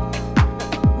 Yeah.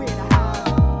 We're in the house.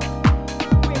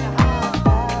 We're in the house.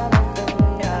 Stars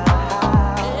in the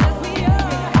house. Yes, we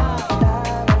are.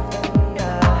 Stars in the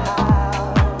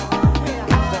house.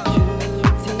 It's a duty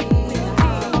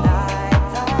night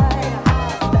time.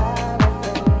 Stars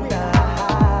in the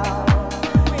house.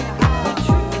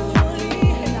 It's a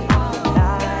duty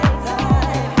night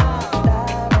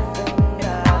time.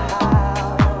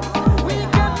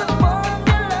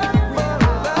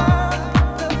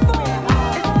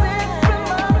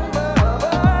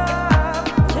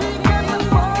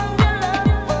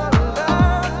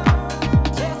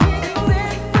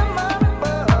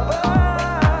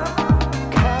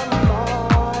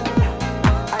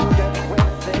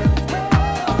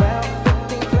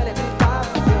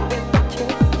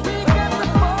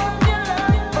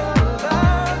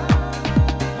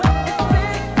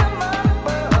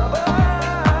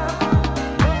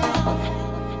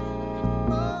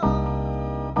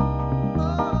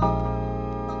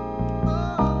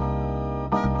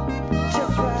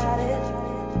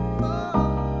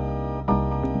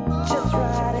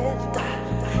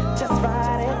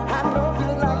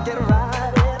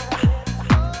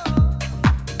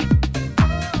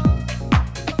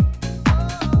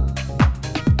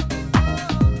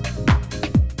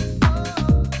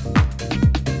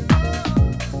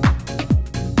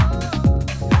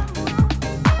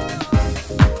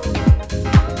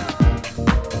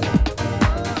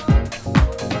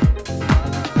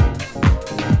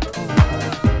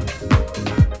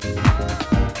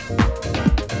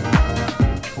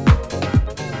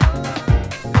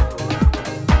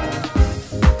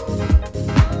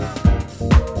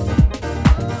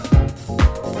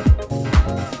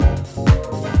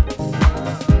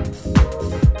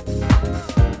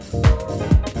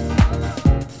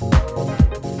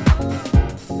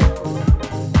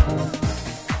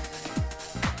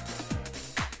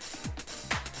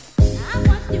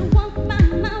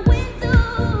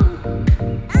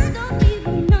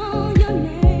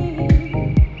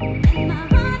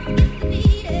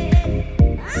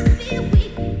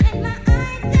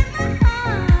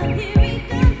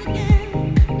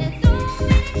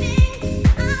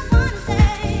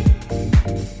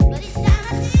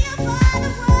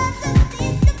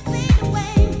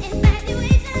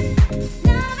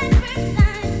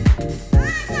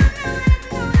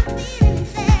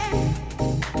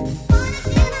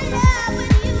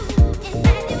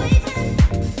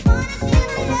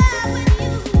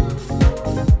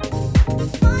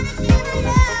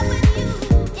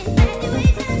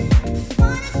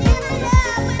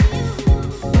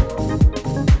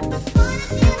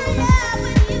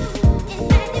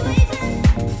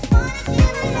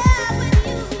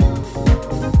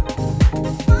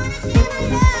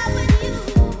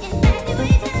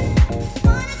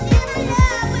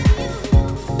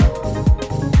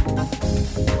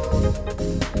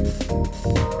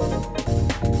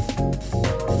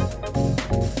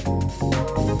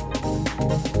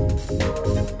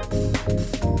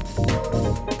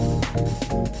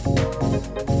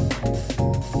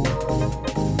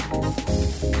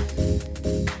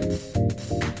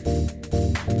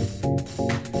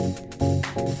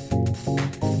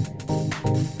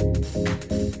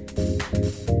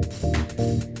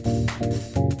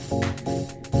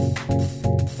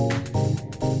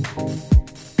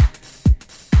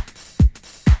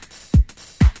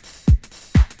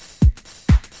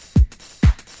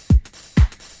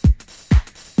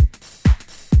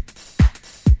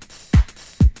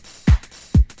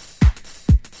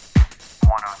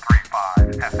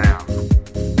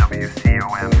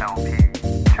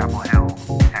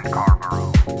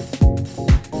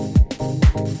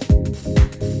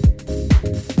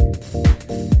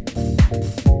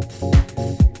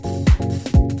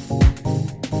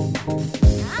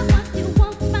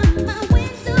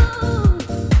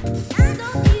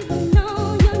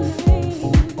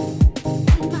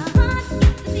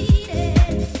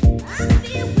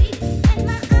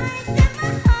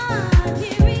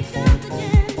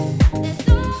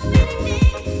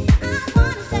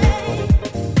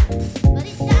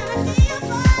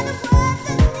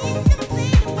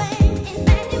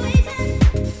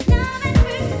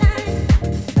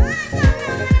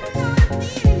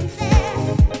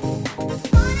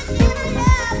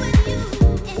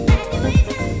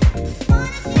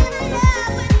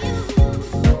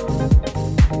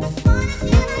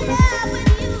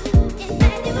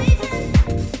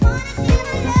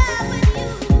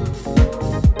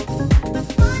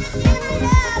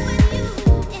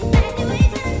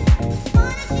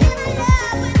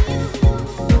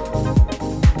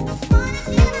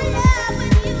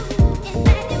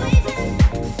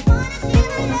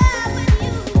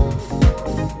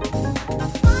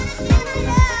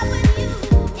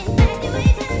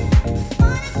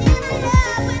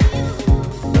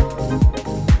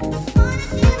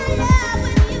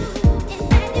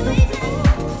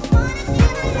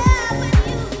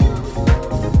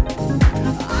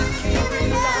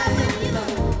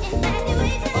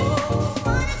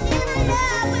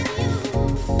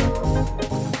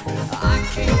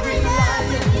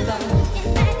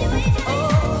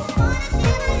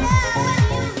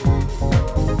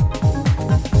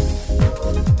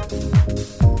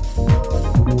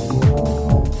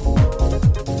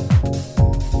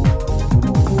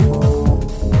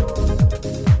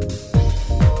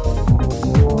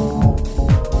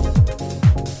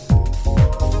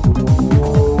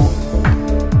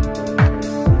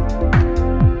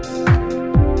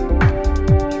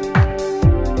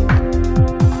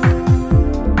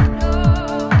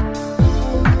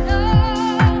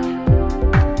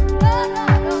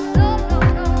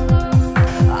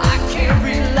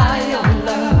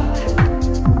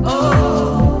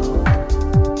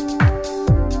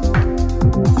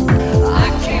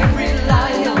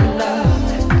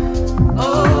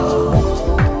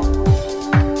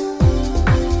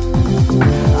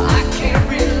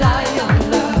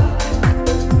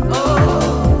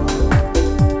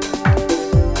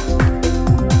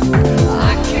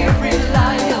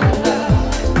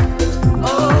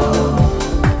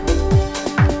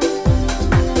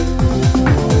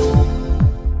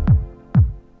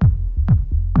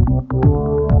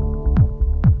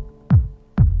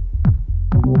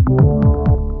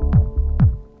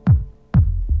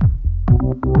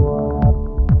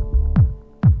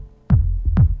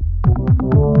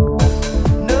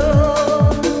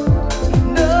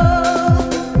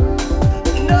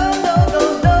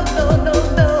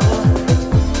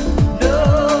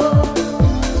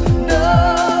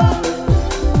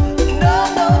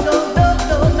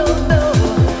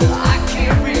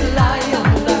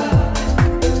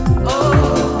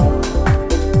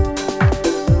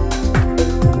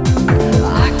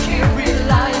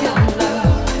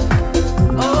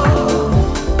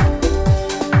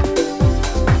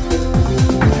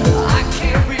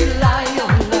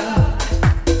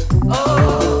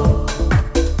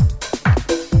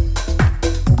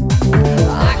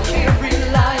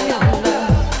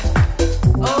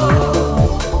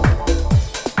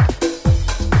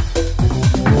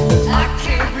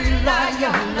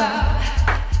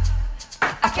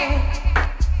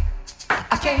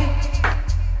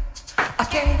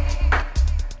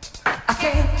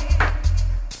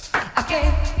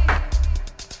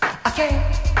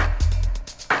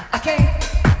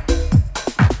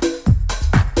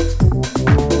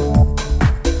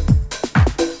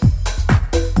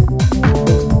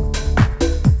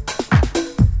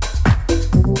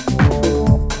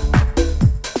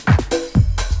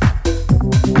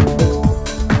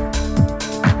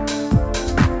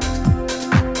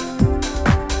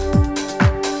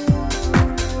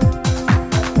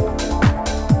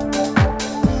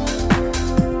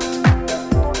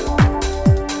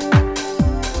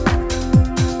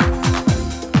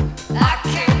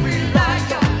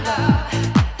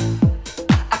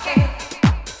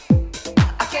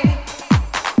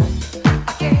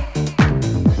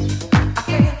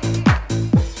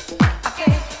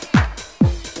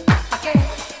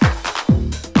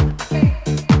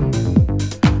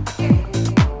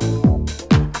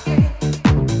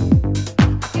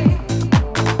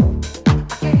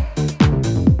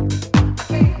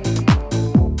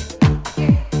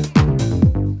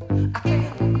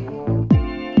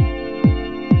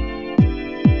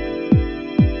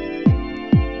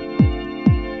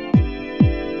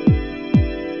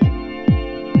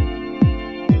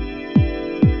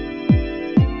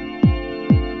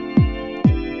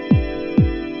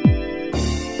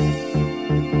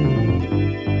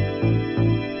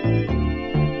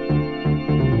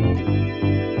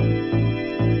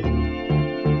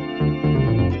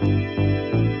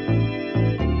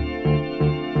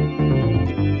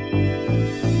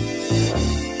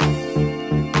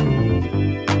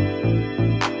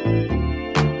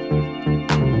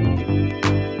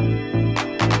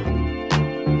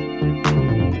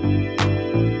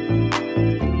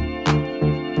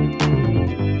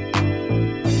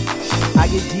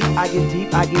 get deep, I get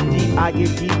deep, I get deep, I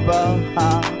get deeper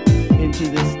into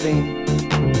this thing. The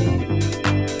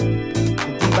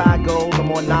deeper I go, the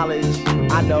more knowledge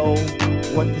I know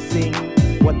what to sing,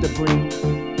 what to bring.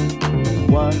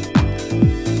 What?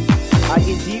 I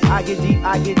get deep, I get deep,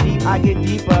 I get deep, I get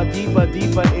deeper, deeper,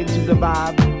 deeper into the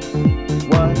vibe.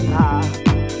 What?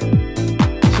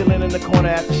 Chilling in the corner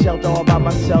at the shelter all by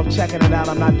myself, checking it out.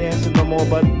 I'm not dancing no more,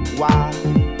 but why?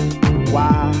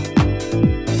 Why?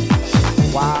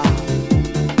 Why?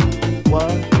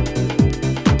 What?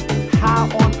 How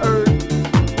on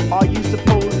earth are you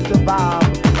supposed to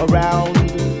vibe around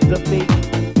the fake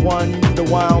ones, the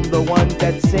ones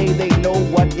that say they know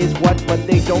what is what, but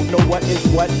they don't know what is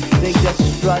what. They just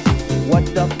strut. What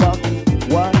the fuck?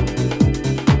 What?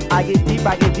 I get deep,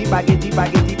 I get deep, I get deep, I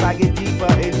get deep, I get deeper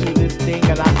into this thing,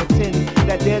 and I pretend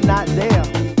that they're not there.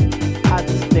 I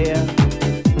just stare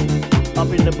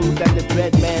up in the booth at the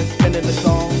dread man spinning the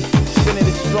song, spinning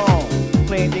it strong,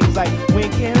 playing things like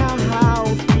when can our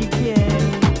house begin?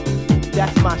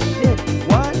 That's my shit.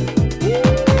 What? Woo!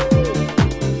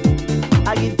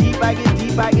 I get deep, I get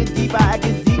deep, I get deeper, I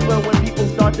get deeper when people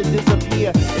start to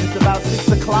disappear. It's about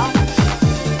 6 o'clock.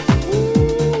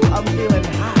 Ooh, I'm feeling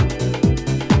hot.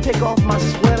 Take off my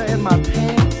sweater and my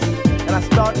pants, and I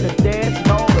start to dance,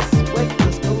 and all the sweat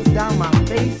just goes down my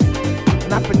face,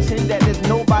 and I pretend that there's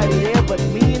nobody there but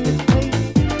me in this place.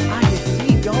 I get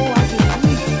deep, yo, I get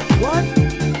deep. What?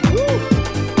 Woo!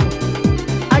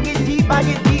 I get deep, I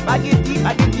get deep, I get deep,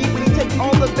 I get deep. When you take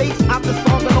all the bass out the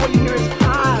song, and all you hear is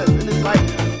highs, and it's like,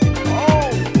 oh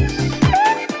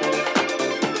shit!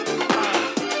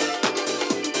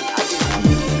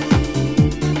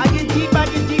 I get deep, I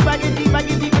get deep, I get deep, I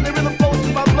get deep, and the rhythm flows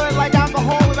through my blood like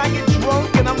alcohol, and I get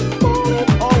drunk, and I'm falling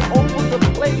all over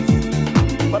the place.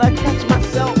 But I catch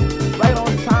myself right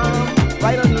on time,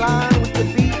 right on line with the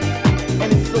beat,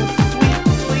 and it's so sweet,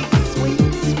 sweet, sweet,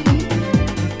 sweet.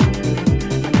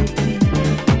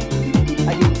 I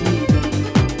get deep,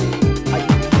 I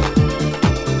get deep.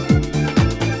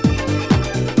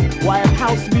 Why, if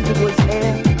house music was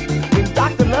air, then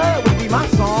Dr. Love would be my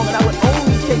song, and I would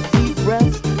only take deep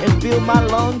breaths and fill my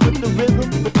lungs with the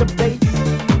rhythm, with the bass.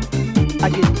 I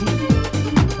get deep,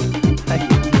 I get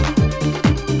deep.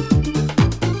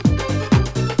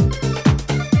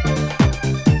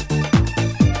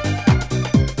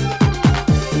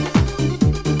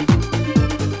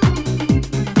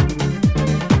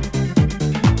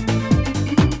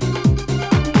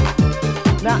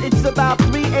 Now it's about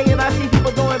 3 a.m. and I see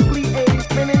people going plie,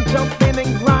 spinning, jumping,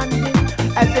 and grinding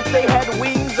as if they had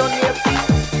wings on their feet,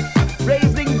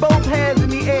 raising both hands in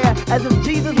the air as if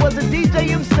Jesus was a DJ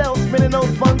himself, spinning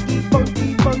those funky,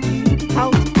 funky, funky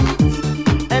house beats.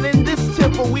 And in this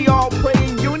temple, we all pray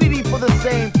in unity for the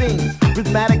same things.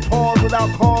 Rhythmic pause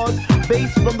without cause,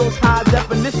 bass from those high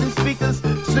definition speakers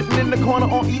sitting in the corner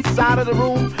on each side of the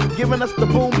room, giving us the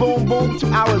boom, boom, boom to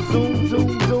our zoom,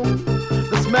 zoom, zoom.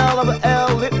 The smell of an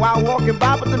L lit while walking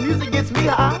by, but the music gets me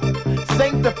high.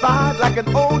 Sanctified like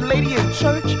an old lady in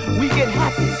church, we get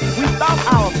happy. We stomp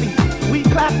our feet, we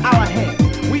clap our hands,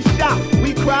 we shout,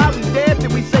 we cry, we dance,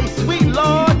 and we say, sweet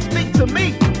Lord, speak to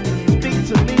me. Speak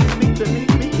to me, speak to me,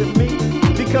 speak to me.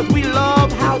 Because we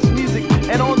love house music,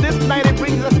 and on this night it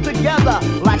brings us together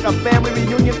like a family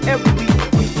reunion every week.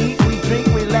 We eat, we drink,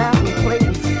 we laugh, we play,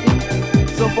 we speak.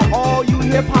 So for all you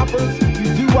hip-hoppers,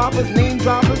 you doo-woppers, name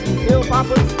droppers, you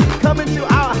hill-poppers, come into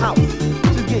our house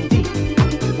to get deep.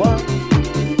 What? To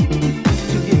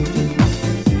get deep.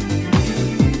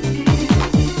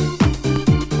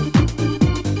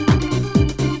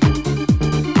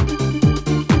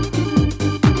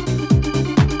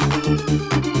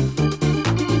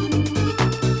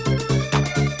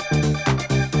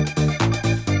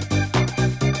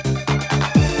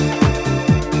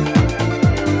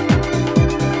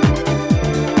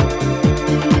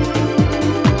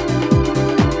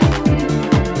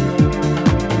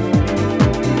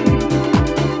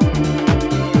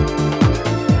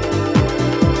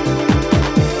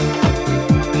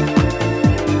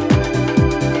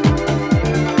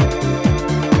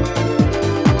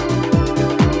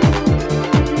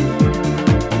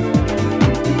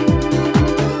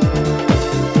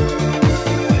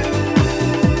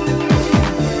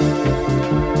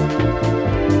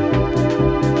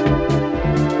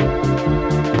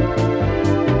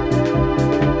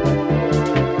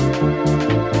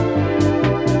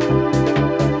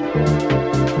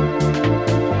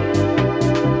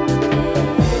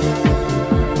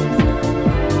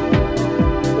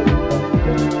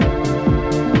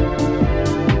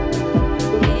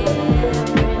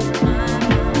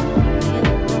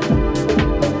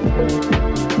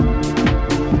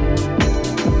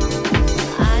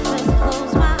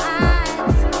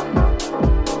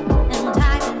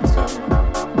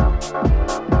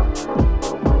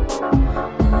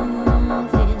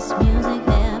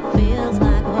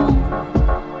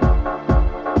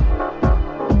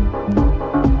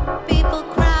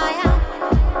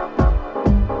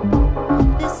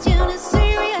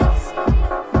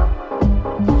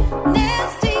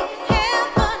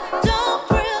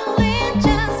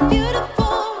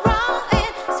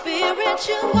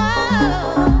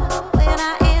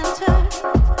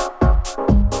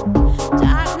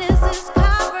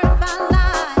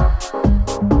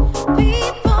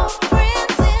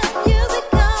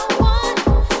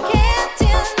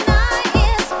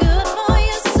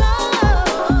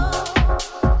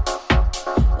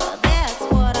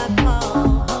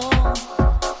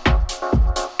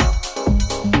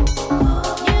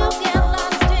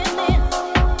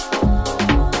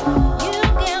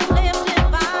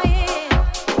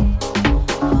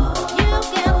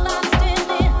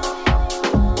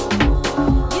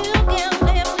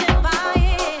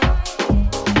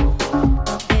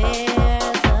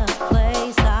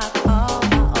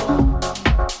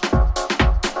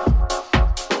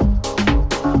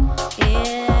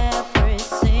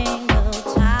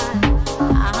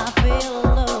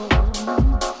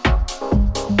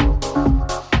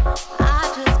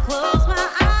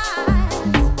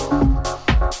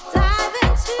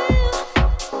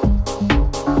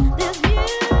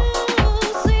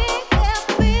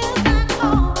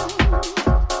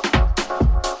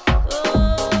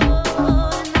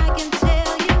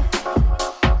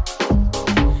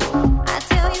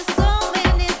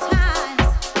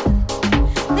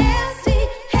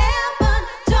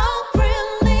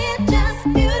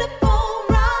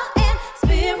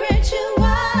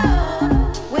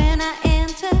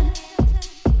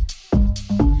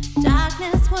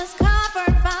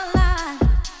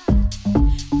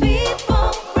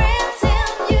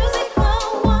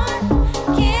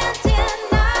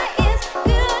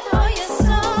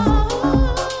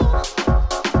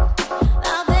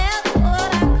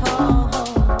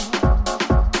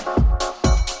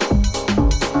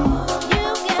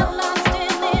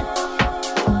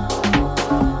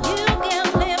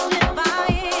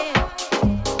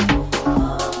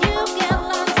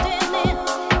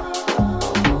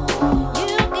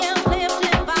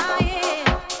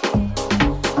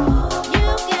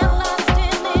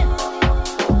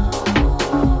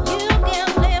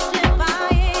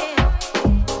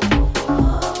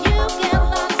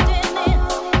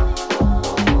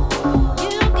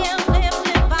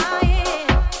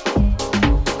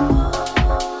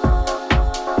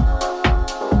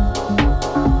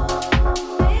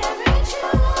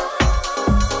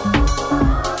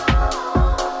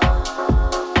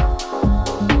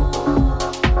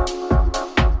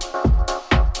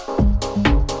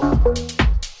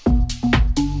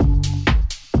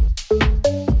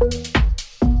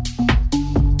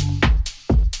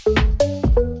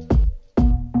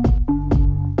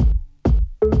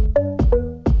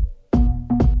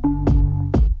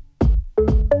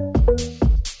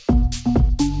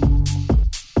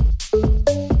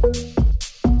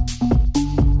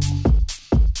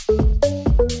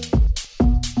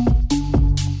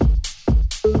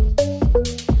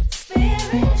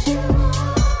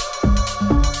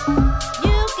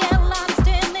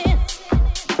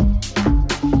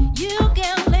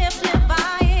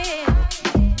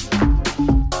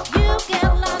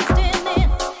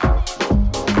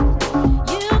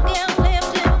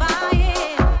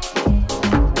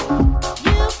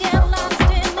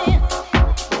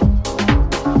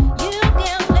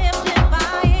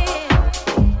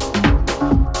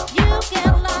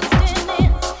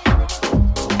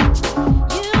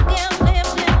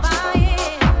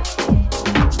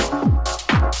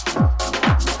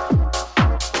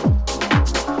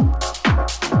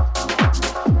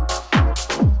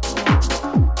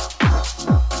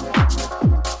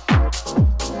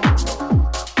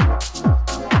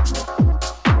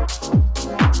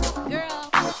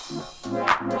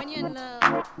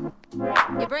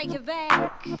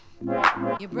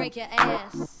 You break your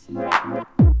ass.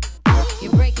 You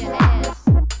break your ass.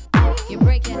 You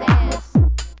break your ass.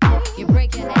 You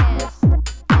break your ass.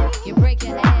 You break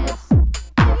your ass.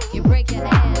 You break your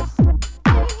ass.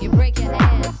 You break your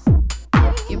ass.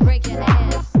 You break your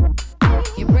ass.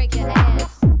 You break your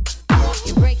ass.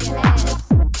 You break your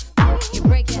ass. You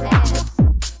break your ass.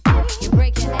 You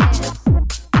break your ass.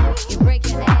 You break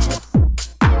your ass.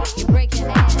 You break your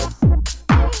ass.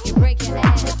 You break your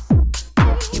ass.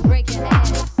 You break your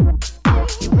ass.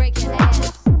 You break your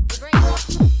ass.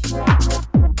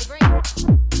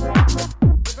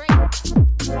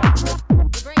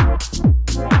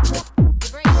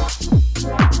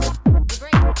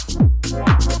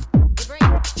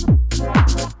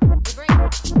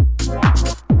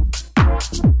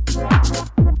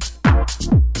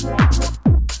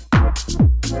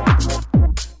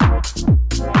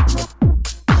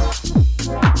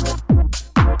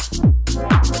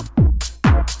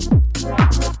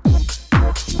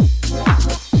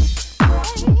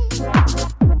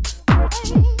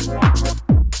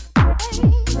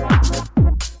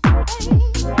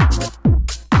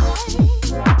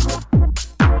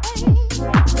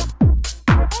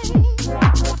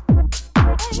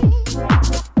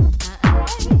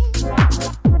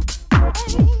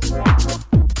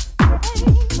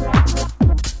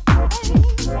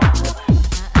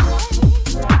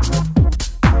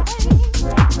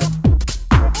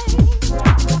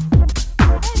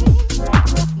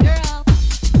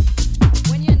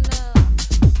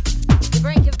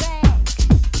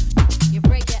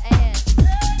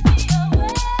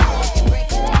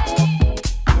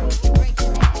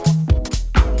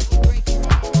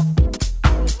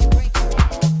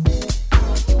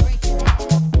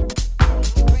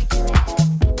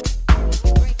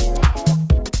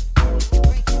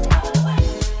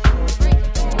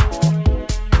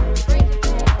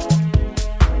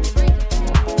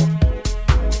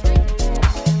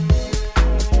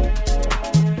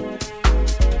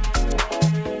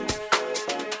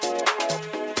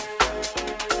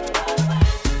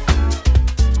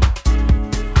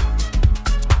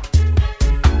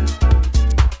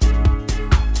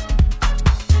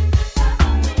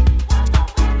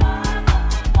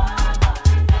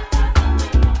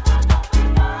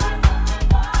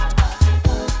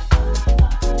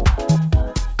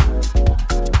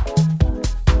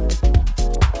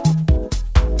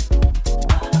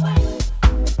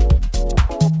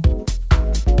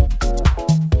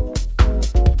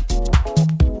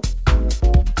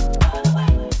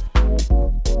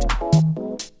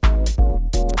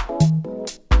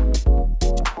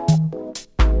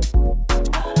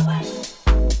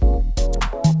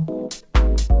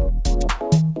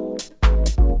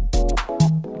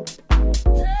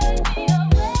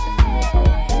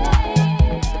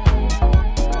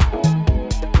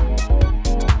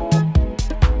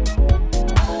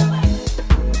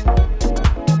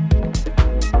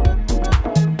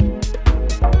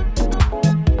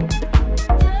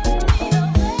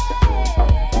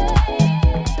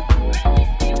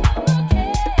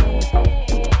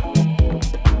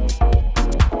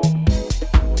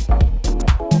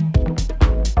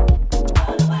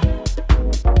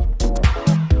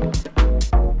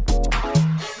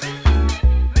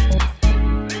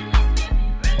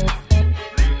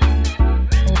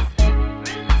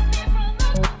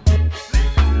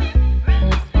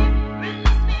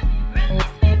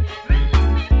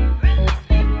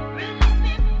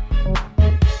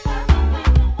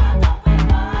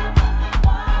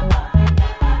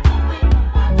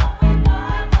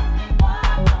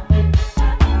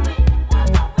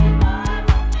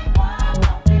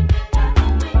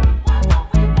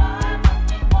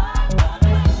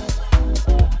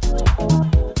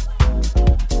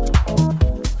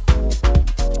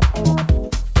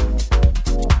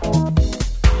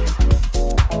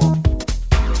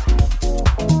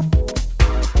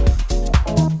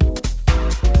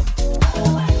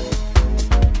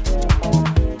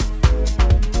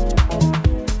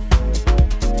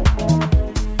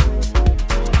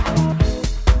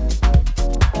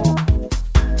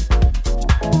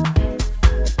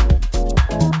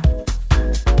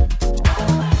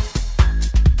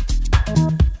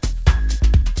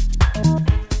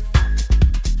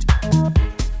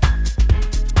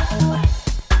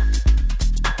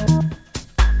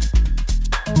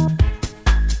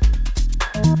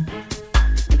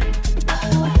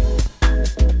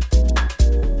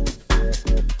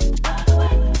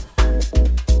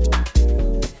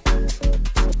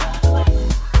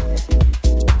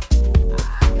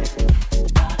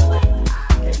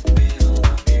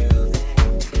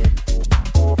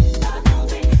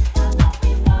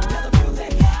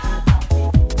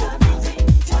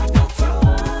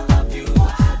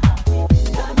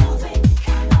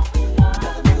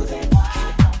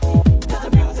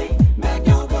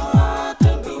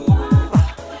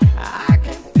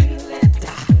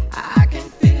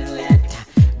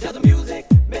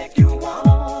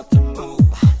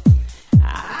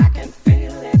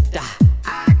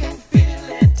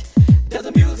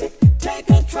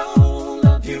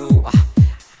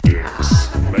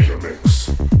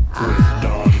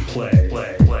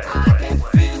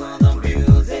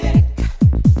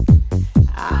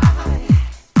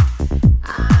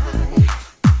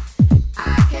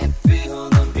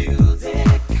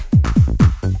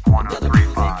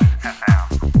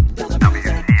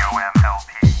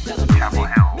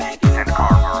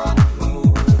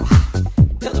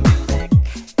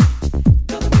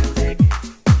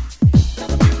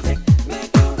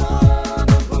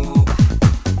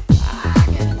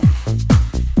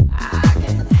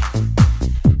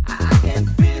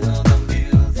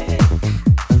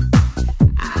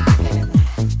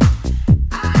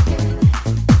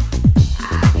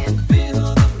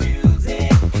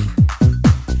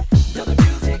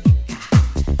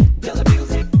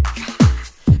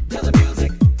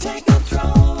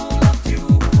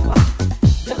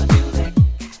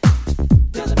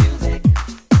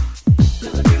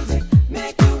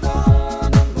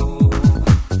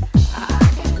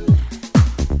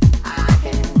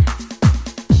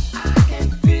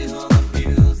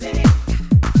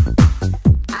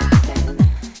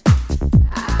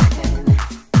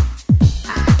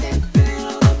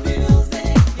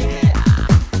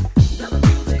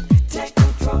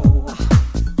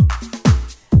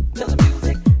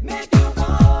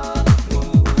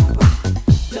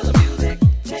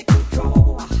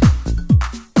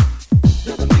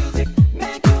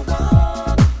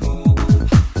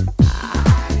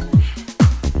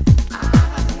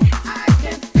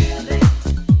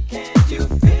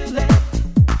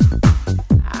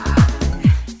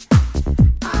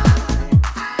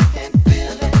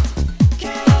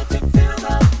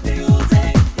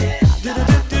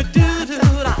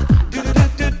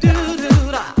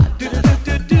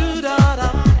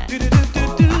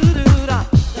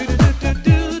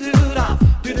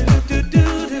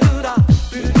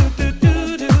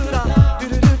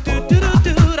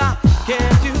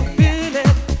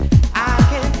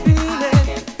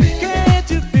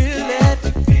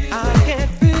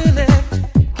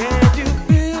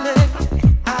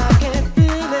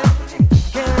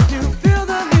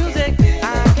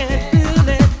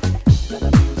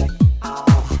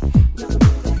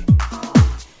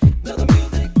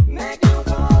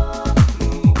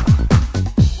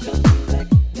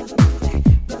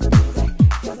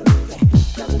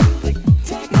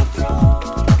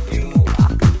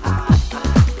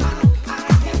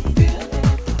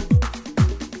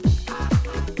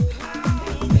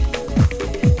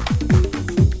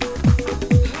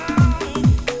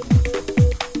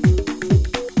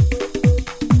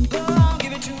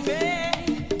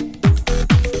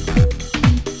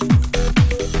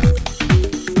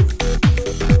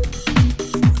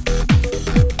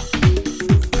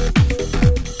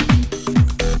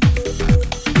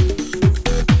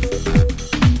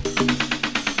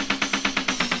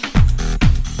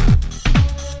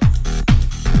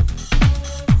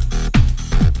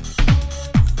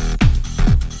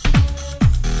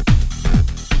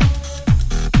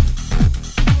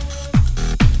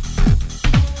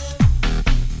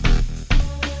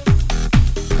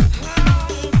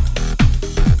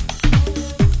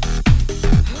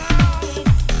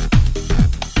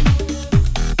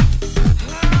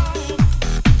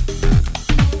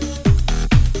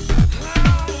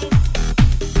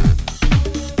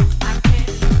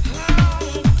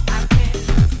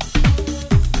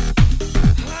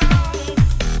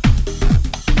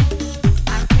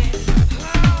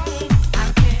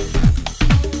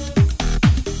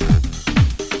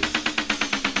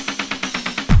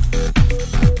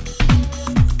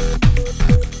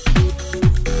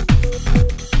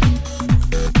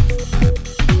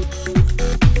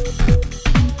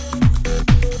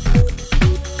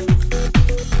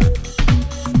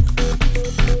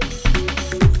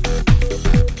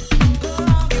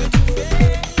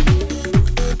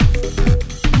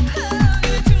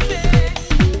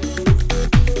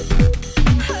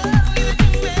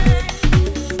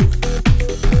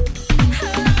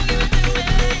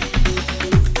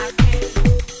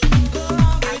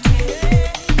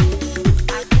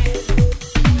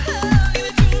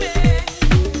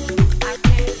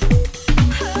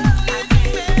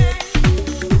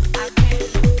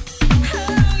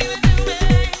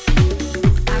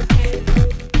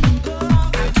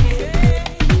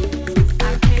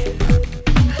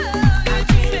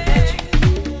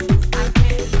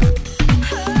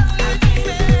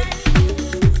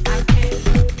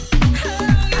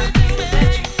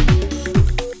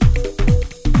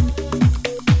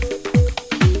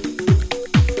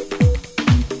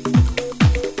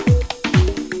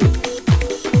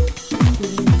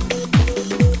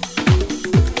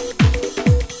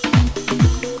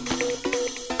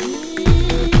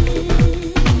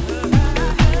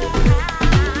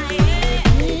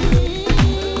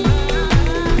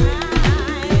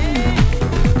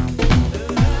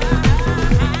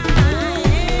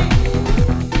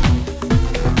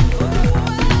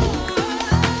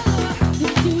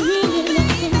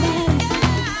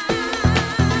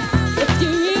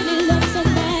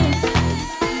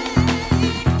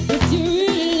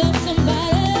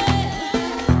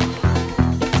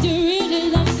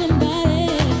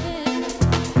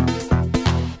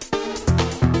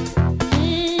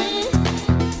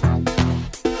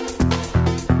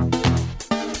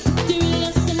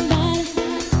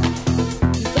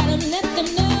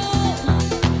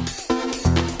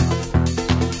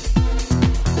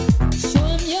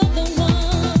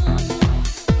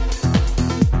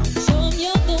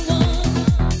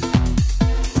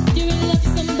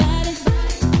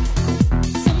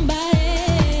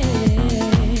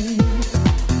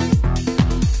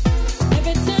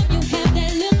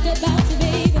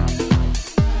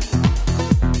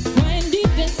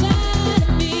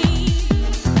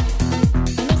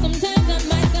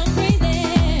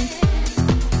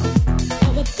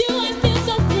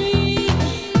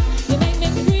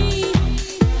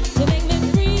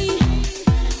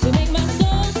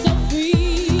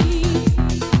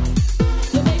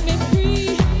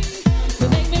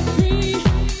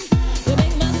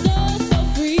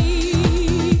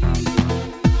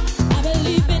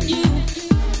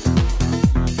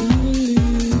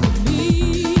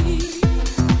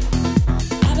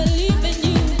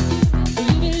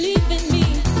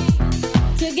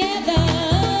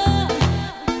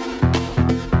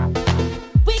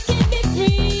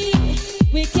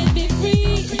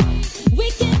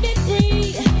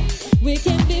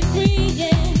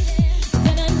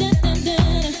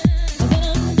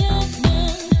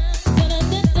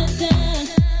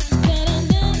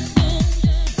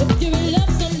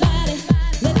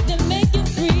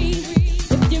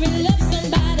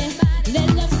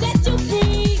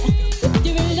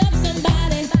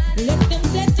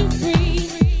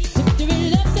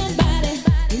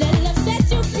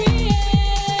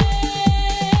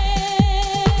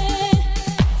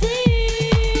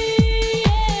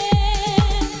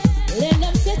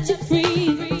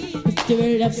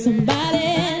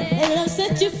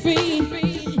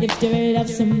 if you really love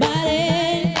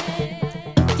somebody,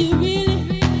 if you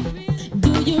really,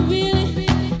 do you really,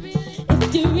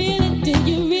 if you really, do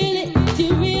you really, do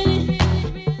you really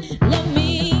love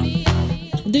me?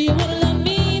 Do you wanna love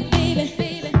me,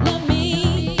 baby? Love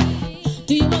me.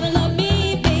 Do you wanna love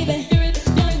me, baby?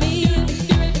 Love me.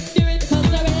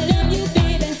 'Cause I really love you,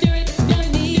 baby.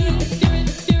 Love me.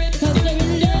 'Cause I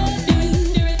really love you.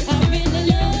 I really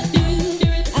love you.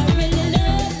 I really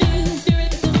love you.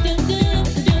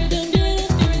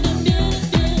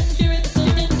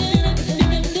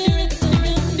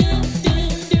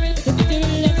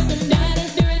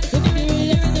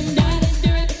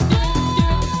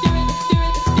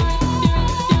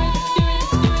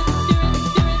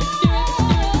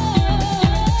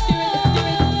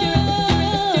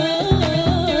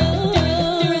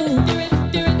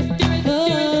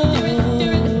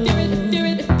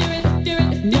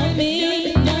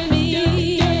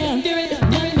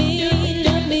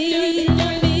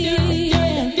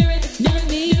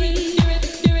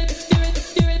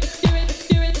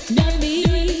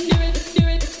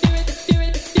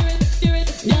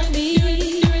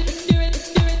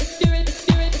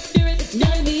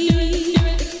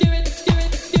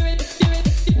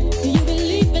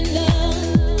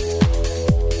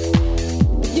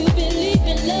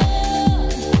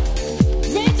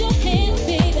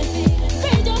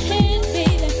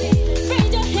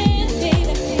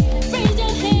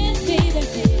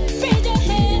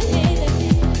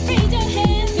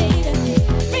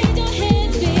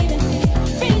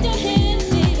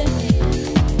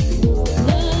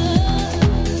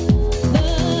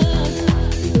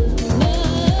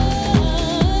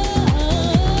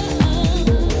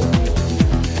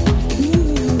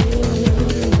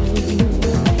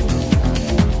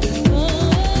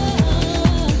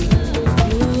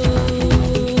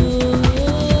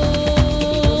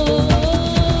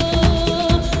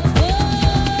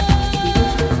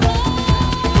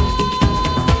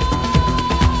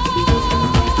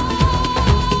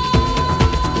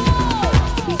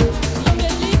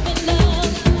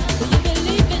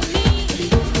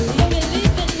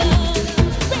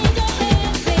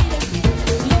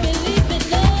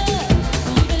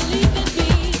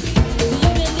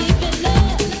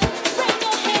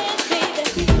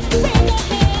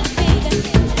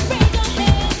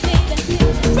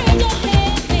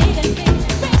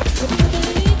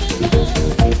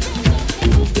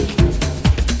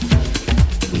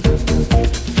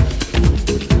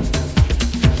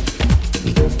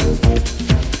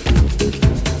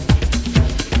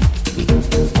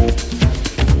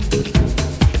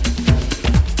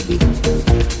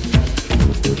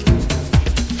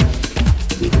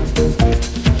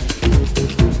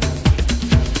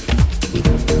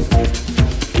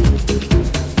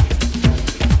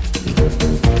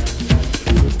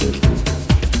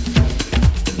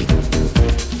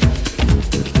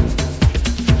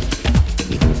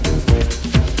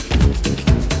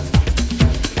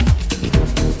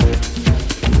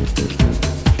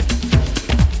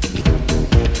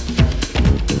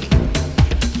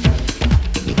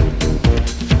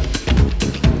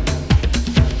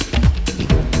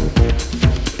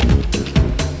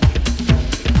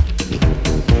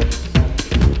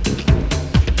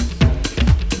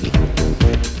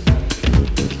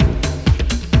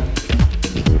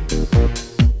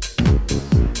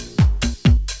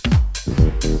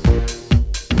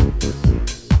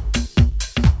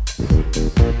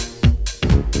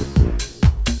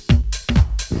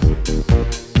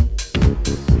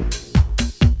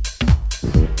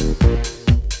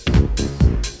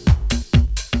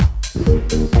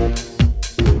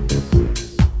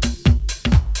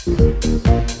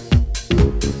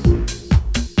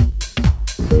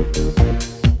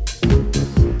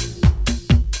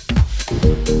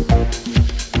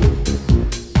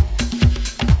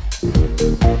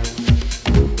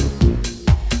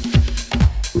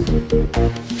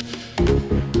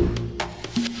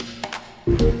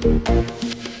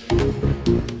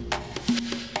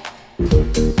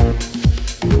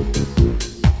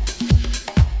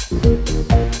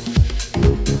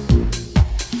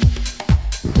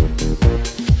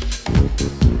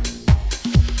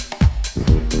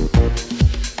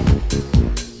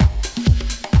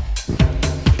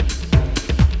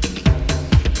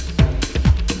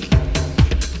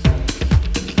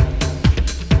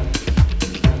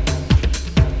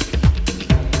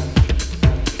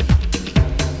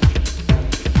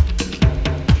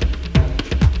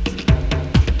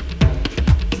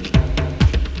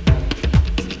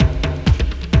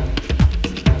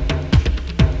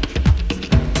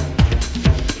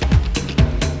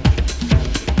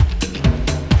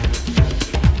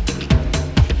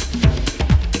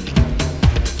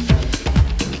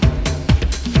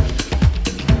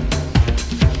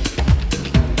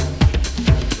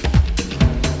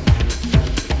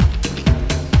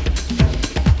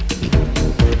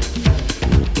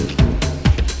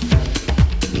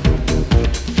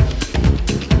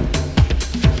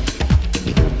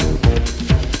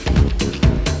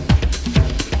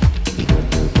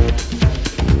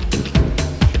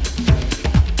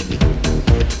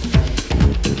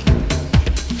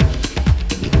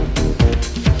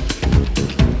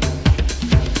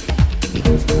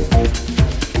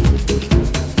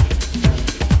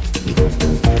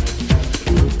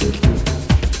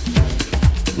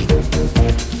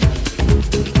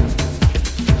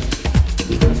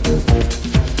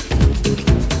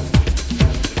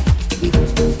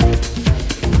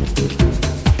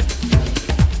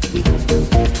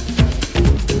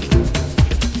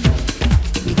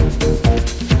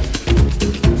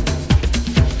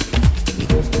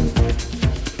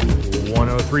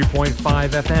 103.5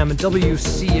 FM,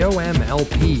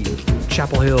 WCOM-LP,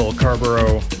 Chapel Hill,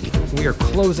 Carrboro. We are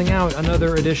closing out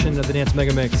another edition of the Dance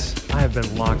Mega Mix. I have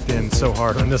been locked in so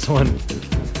hard on this one.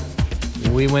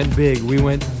 We went big, we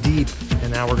went deep,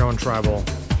 and now we're going tribal,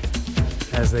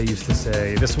 as they used to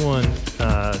say. This one,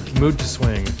 Mood to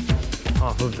Swing,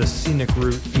 off of the Scenic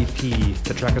Route EP.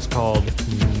 The track is called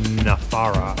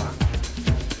Nafara.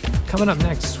 Coming up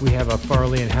next, we have a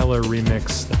Farley and Heller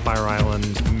remix, the Fire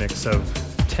Island mix of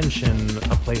Tension,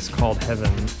 A Place Called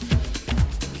Heaven.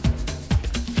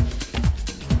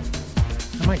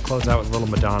 I might close out with a little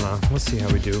Madonna. Let's see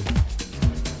how we do.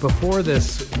 Before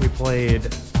this, we played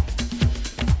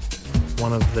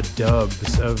one of the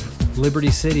dubs of Liberty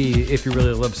City, If You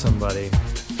Really Love Somebody,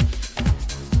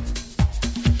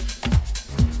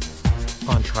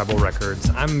 on Tribal Records.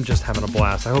 I'm just having a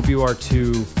blast. I hope you are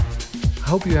too. I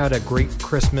hope you had a great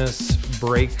Christmas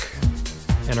break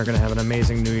and are going to have an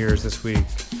amazing New Year's this week.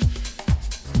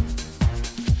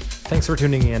 Thanks for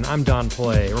tuning in. I'm Don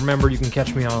Play. Remember, you can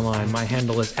catch me online. My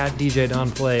handle is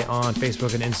 @DJDonPlay on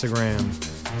Facebook and Instagram.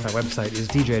 My website is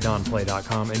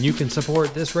djdonplay.com, and you can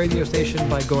support this radio station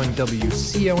by going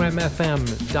wcomfm.org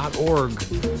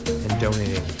and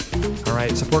donating. All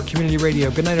right, support community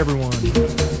radio. Good night, everyone.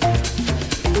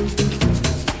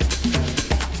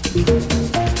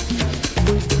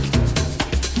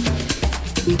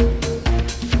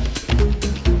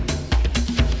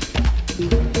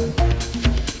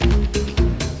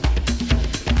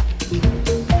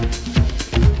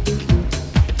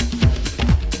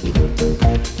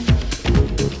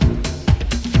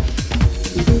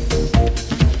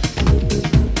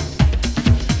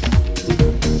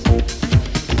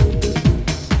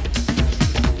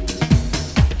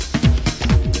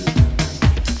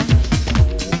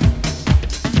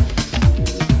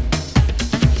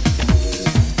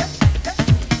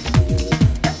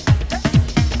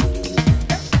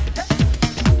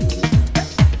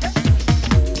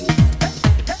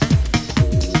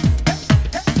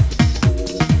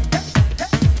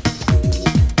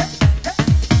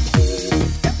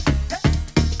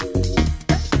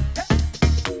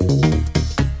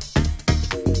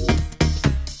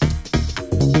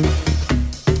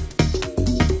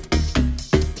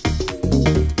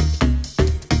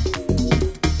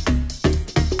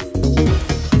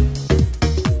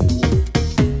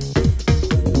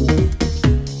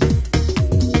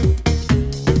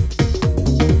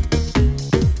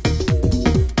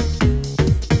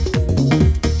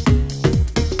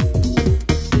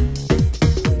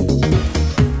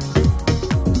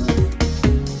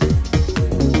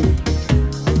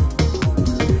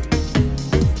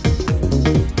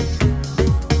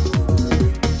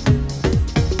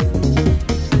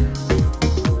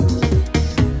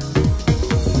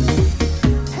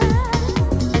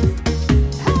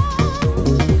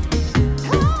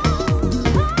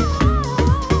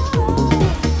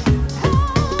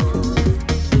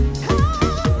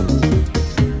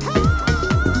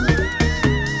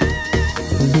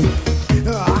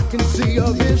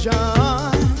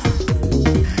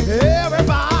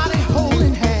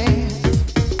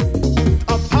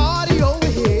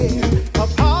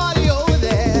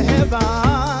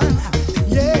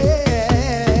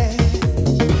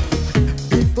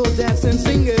 Dancing,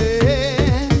 singing,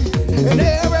 and